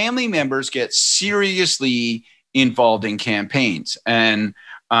 Like, family members get seriously involved in campaigns. And,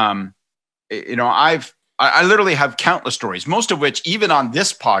 I literally have countless stories, most of which even on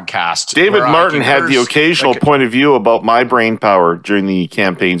this podcast. David Martin had the occasional point of view about my brain power during the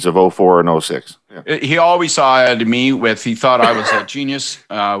campaigns of 04 and 06. Yeah. He always saw me he thought I was a genius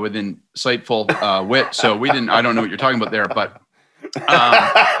with insightful wit. So I don't know what you're talking about there, but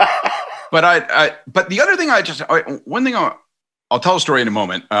but the other thing I'll tell a story in a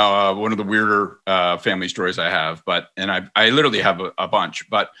moment. One of the weirder family stories I have, and I literally have a bunch,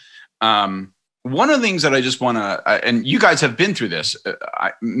 but one of the things that I just want to, and you guys have been through this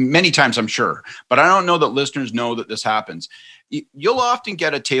many times, I'm sure, but I don't know that listeners know that this happens. You'll often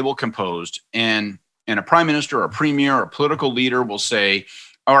get a table composed and and a prime minister or a premier or a political leader will say,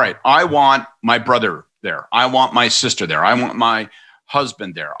 all right, I want my brother there. I want my sister there. I want my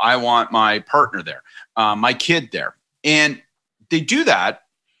husband there. I want my partner there, my kid there. And they do that.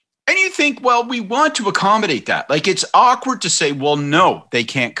 And you think, well, we want to accommodate that. Like, it's awkward to say, well, no, they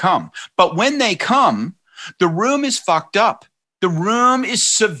can't come. But when they come, the room is fucked up. The room is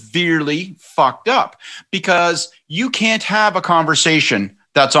severely fucked up because you can't have a conversation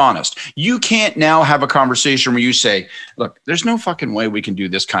that's honest. You can't now have a conversation where you say, look, there's no fucking way we can do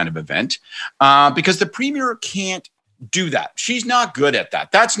this kind of event because the premier can't do that. She's not good at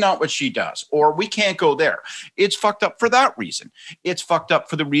that. That's not what she does. Or we can't go there. It's fucked up for that reason. It's fucked up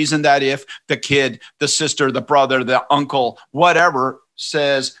for the reason that if the kid, the sister, the brother, the uncle, whatever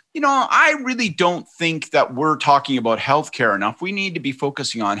says, you know, I really don't think that we're talking about healthcare enough. We need to be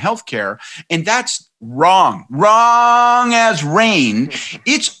focusing on healthcare. And that's wrong. Wrong as rain.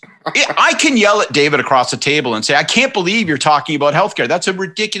 I can yell at David across the table and say, I can't believe you're talking about healthcare. That's a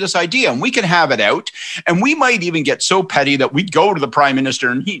ridiculous idea. And we can have it out. And we might even get so petty that we go to the prime minister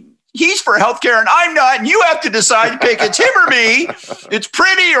and he's for healthcare and I'm not. And you have to decide, pick it's him or me. It's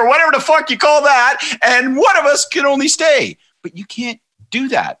pretty or whatever the fuck you call that. And one of us can only stay. But you can't do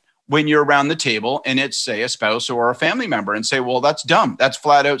that when you're around the table and it's, say, a spouse or a family member and say, well, that's dumb. That's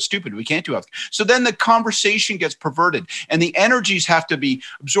flat out stupid. We can't do it. So then the conversation gets perverted and the energies have to be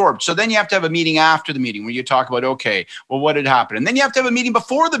absorbed. So then you have to have a meeting after the meeting where you talk about, okay, well, what had happened? And then you have to have a meeting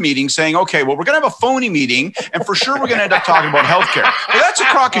before the meeting saying, okay, well, we're going to have a phony meeting and for sure we're going to end up talking about healthcare. Well, that's a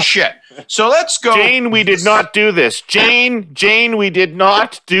crock of shit. So let's go. Jane, we did not do this. Jane, we did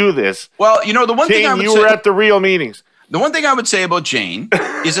not do this. Well, you know, the one thing I would say, you were at the real meetings. The one thing I would say about Jane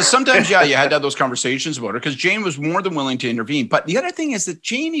is that sometimes, yeah, you had to have those conversations about her because Jane was more than willing to intervene. But the other thing is that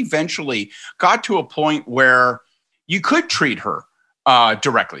Jane eventually got to a point where you could treat her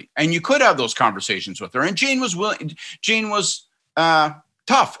directly and you could have those conversations with her. And Jane was willing. Jane was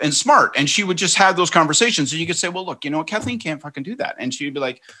tough and smart, and she would just have those conversations. And you could say, well, look, you know what? Kathleen can't fucking do that. And she'd be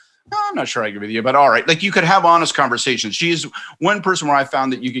like, no, I'm not sure I agree with you, but all right. Like, you could have honest conversations. She's one person where I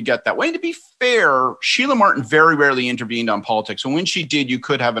found that you could get that way. And to be fair, Sheila Martin very rarely intervened on politics. And when she did, you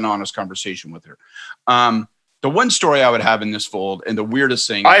could have an honest conversation with her. The one story I would have in this fold, and the weirdest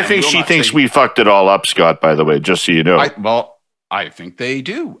thing. I think she thinks we fucked it all up, Scott, by the way, just so you know. I think they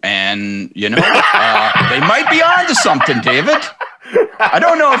do. And, you know, they might be onto something, David. I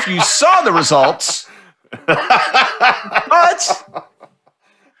don't know if you saw the results, but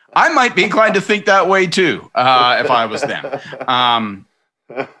I might be inclined to think that way too, if I was them.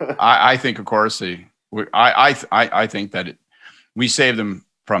 I think, of course, I think that we saved them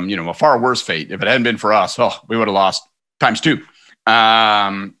from, you know, a far worse fate. If it hadn't been for us, we would have lost times two.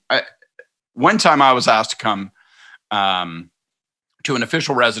 One time I was asked to come to an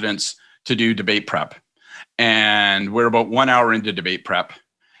official residence to do debate prep, and we're about 1 hour into debate prep,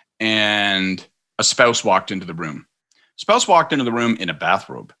 and a spouse walked into the room. Spouse walked into the room in a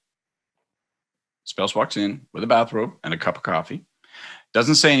bathrobe. Spouse walks in with a bathrobe and a cup of coffee.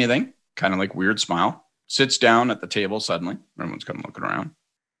 Doesn't say anything, kind of like weird smile. Sits down at the table suddenly. Everyone's kind of looking around.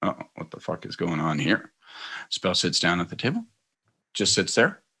 Oh, what the fuck is going on here? Spouse sits down at the table, just sits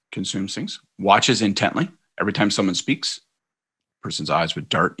there, consumes things, watches intently. Every time someone speaks, person's eyes would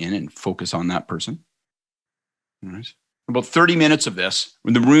dart in and focus on that person. All right. About 30 minutes of this,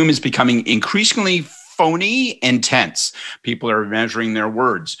 when the room is becoming increasingly phony and tense. People are measuring their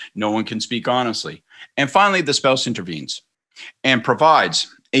words. No one can speak honestly. And finally, the spouse intervenes and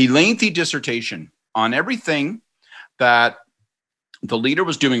provides a lengthy dissertation on everything that the leader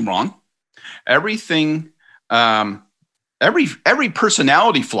was doing wrong, everything, every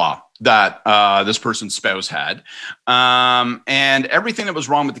personality flaw that this person's spouse had, and everything that was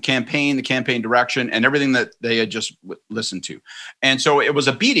wrong with the campaign direction, and everything that they had just listened to. And so it was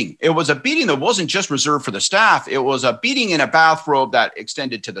a beating. It was a beating that wasn't just reserved for the staff. It was a beating in a bathrobe that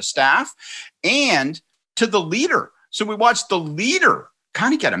extended to the staff and to the leader. So we watched the leader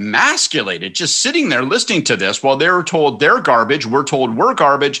kind of get emasculated, just sitting there listening to this while they were told they're garbage, we're told we're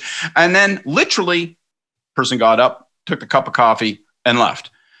garbage. And then literally, person got up, took the cup of coffee, and left.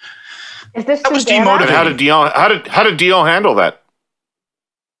 Is this that was demotivating? How did Dion handle that?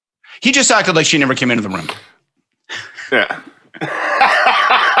 He just acted like she never came into the room. Yeah.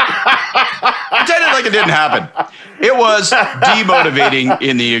 Pretended like it didn't happen. It was demotivating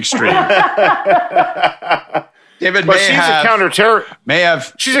in the extreme. David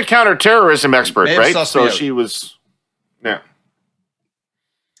she's a counterterrorism expert, right? So she was. Yeah.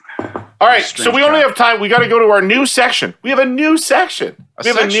 All right. So we only have time. We got to go to our new section. We have a new section. We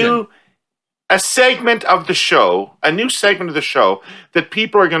have a a segment of the show, a new segment of the show that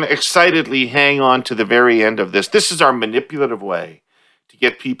people are going to excitedly hang on to the very end of this. This is our manipulative way to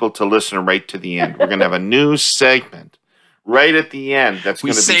get people to listen right to the end. We're going to have a new segment right at the end. That's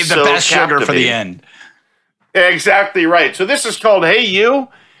going to be so captivating. We save the best sugar for the end. Exactly right. So this is called Hey You,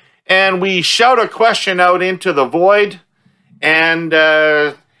 and we shout a question out into the void and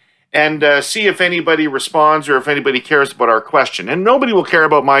see if anybody responds or if anybody cares about our question. And nobody will care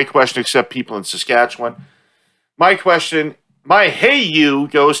about my question except people in Saskatchewan. My question, my Hey You,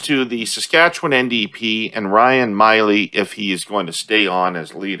 goes to the Saskatchewan NDP and Ryan Miley if he is going to stay on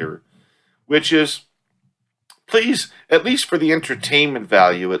as leader, which is, please, at least for the entertainment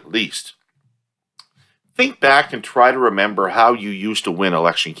value at least, think back and try to remember how you used to win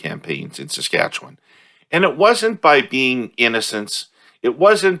election campaigns in Saskatchewan. And it wasn't by being innocents. It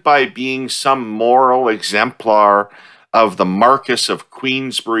wasn't by being some moral exemplar of the Marquess of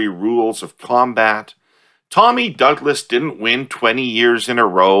Queensbury rules of combat. Tommy Douglas didn't win 20 years in a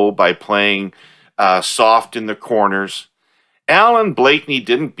row by playing soft in the corners. Alan Blakeney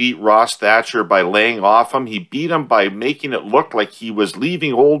didn't beat Ross Thatcher by laying off him. He beat him by making it look like he was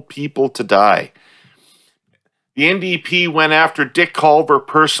leaving old people to die. The NDP went after Dick Culver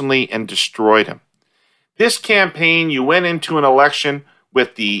personally and destroyed him. This campaign, you went into an election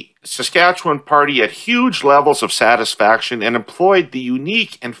with the Saskatchewan Party at huge levels of satisfaction and employed the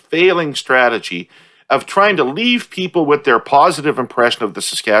unique and failing strategy of trying to leave people with their positive impression of the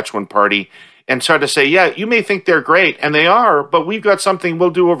Saskatchewan Party and try to say, yeah, you may think they're great, and they are, but we've got something we'll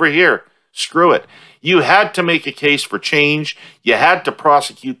do over here. Screw it. You had to make a case for change. You had to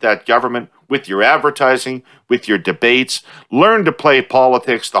prosecute that government with your advertising, with your debates. Learn to play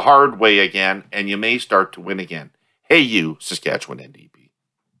politics the hard way again, and you may start to win again. Hey, you, Saskatchewan NDP.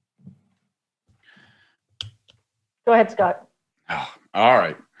 Go ahead, Scott. Oh, all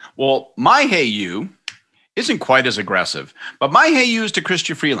right. Well, my Hey You isn't quite as aggressive, but my Hey You is to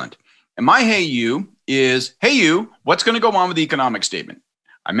Chrystia Freeland. And my Hey You is, hey you, what's going to go on with the economic statement?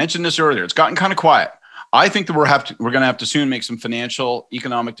 I mentioned this earlier. It's gotten kind of quiet. I think that we're going to have to soon make some financial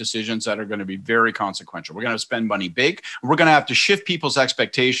economic decisions that are going to be very consequential. We're going to spend money big. We're going to have to shift people's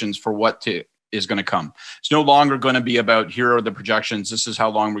expectations for what is going to come. It's no longer going to be about, here are the projections, this is how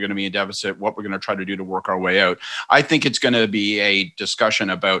long we're going to be in deficit, what we're going to try to do to work our way out. I think it's going to be a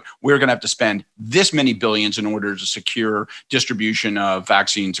discussion about, we're going to have to spend this many billions in order to secure distribution of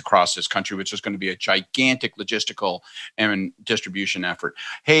vaccines across this country, which is going to be a gigantic logistical and distribution effort.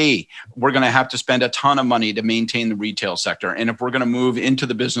 Hey, we're going to have to spend a ton of money to maintain the retail sector. And if we're going to move into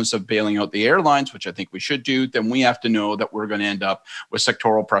the business of bailing out the airlines, which I think we should do, then we have to know that we're going to end up with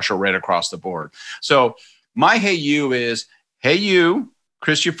sectoral pressure right across the board. So my Hey You is, hey you,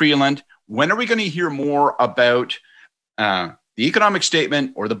 Chrystia Freeland, when are we going to hear more about the economic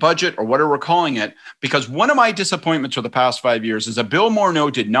statement or the budget or whatever we're calling it? Because one of my disappointments for the past 5 years is that Bill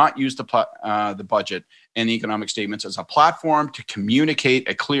Morneau did not use the budget and the economic statements as a platform to communicate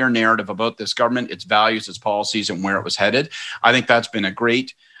a clear narrative about this government, its values, its policies, and where it was headed. I think that's been a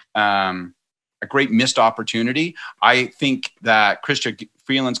great missed opportunity. I think that Chrystia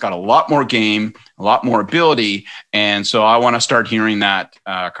Freeland's got a lot more game, a lot more ability. And so I want to start hearing that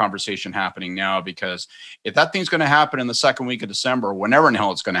conversation happening now, because if that thing's going to happen in the second week of December, whenever in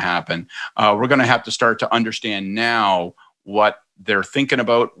hell it's going to happen, we're going to have to start to understand now what they're thinking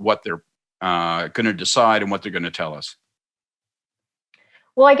about, what they're going to decide, and what they're going to tell us.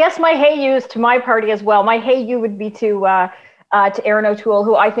 Well, I guess my Hey You is to my party as well. My Hey You would be to Aaron O'Toole,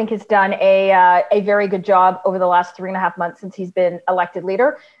 who I think has done a very good job over the last 3.5 months since he's been elected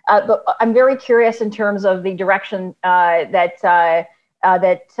leader. But I'm very curious in terms of the direction that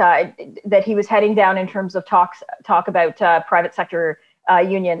he was heading down in terms of talk about private sector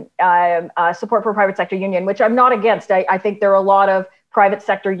union, support for private sector union, which I'm not against. I think there are a lot of private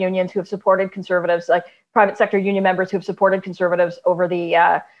sector unions who have supported conservatives, like private sector union members who have supported conservatives over the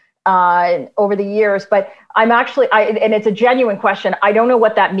years, but I'm actually, and it's a genuine question. I don't know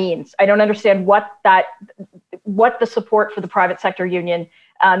what that means. I don't understand what the support for the private sector union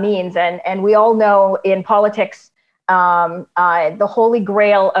means. And we all know in politics, the holy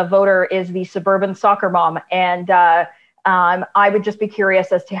grail of voter is the suburban soccer mom. And I would just be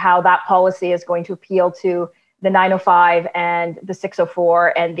curious as to how that policy is going to appeal to the 905 and the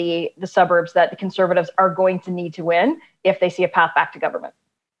 604 and the suburbs that the conservatives are going to need to win if they see a path back to government.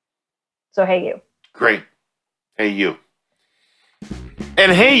 So, hey, you. Great. Hey, you.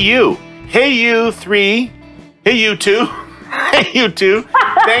 And hey, you. Hey, you 3. Hey, you 2. Hey, you 2.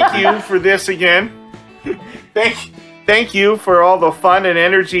 Thank you for this again. Thank you for all the fun and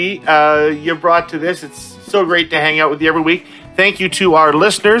energy you brought to this. It's so great to hang out with you every week. Thank you to our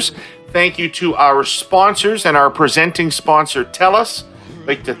listeners. Thank you to our sponsors and our presenting sponsor, TELUS. I'd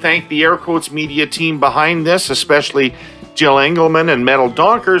like to thank the Air Quotes Media team behind this, especially Jill Engelman and Metal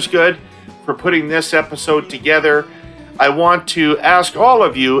Donkersgood for putting this episode together. I want to ask all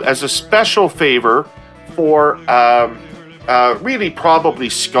of you as a special favor for really probably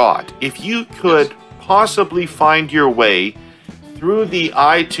Scott, if you could possibly find your way through the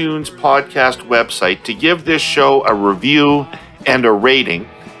iTunes podcast website to give this show a review and a rating.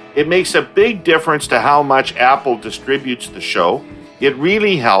 It makes a big difference to how much Apple distributes the show. It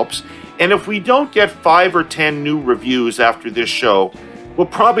really helps. And if we don't get 5 or 10 new reviews after this show, we'll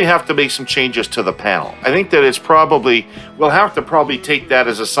probably have to make some changes to the panel. I think that we'll have to probably take that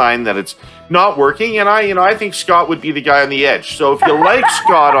as a sign that it's not working. And I think Scott would be the guy on the edge. So if you like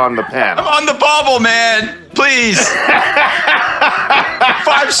Scott on the panel. I'm on the bubble, man. Please.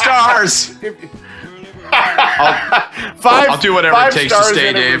 5 stars. I'll do whatever it takes to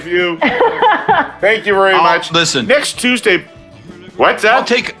stay, Dave. Thank you very much. Listen. Next Tuesday. What's that?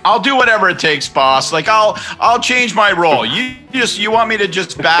 I'll do whatever it takes, boss. Like I'll change my role. You want me to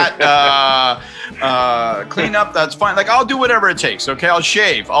just clean up, that's fine. Like I'll do whatever it takes, okay? I'll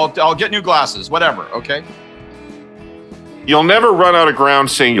shave. I'll get new glasses, whatever, okay? You'll never run out of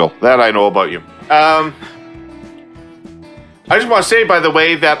ground single. That I know about you. I just want to say, by the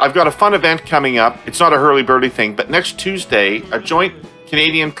way, that I've got a fun event coming up. It's not a Herle Burly thing, but next Tuesday, a joint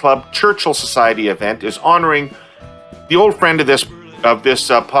Canadian Club Churchill Society event is honoring the old friend of this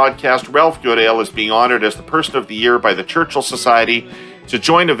podcast, Ralph Goodale, is being honored as the Person of the Year by the Churchill Society. It's a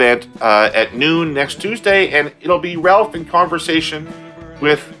joint event at noon next Tuesday, and it'll be Ralph in conversation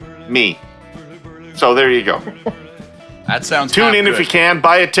with me. So there you go. That sounds Tune in good. if you can.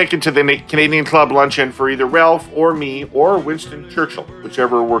 Buy a ticket to the Canadian Club luncheon for either Ralph or me or Winston Churchill,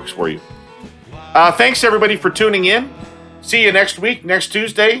 whichever works for you. Thanks, everybody, for tuning in. See you next week, next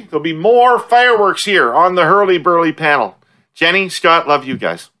Tuesday. There'll be more fireworks here on the Herle Burly panel. Jenny, Scott, love you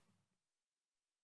guys.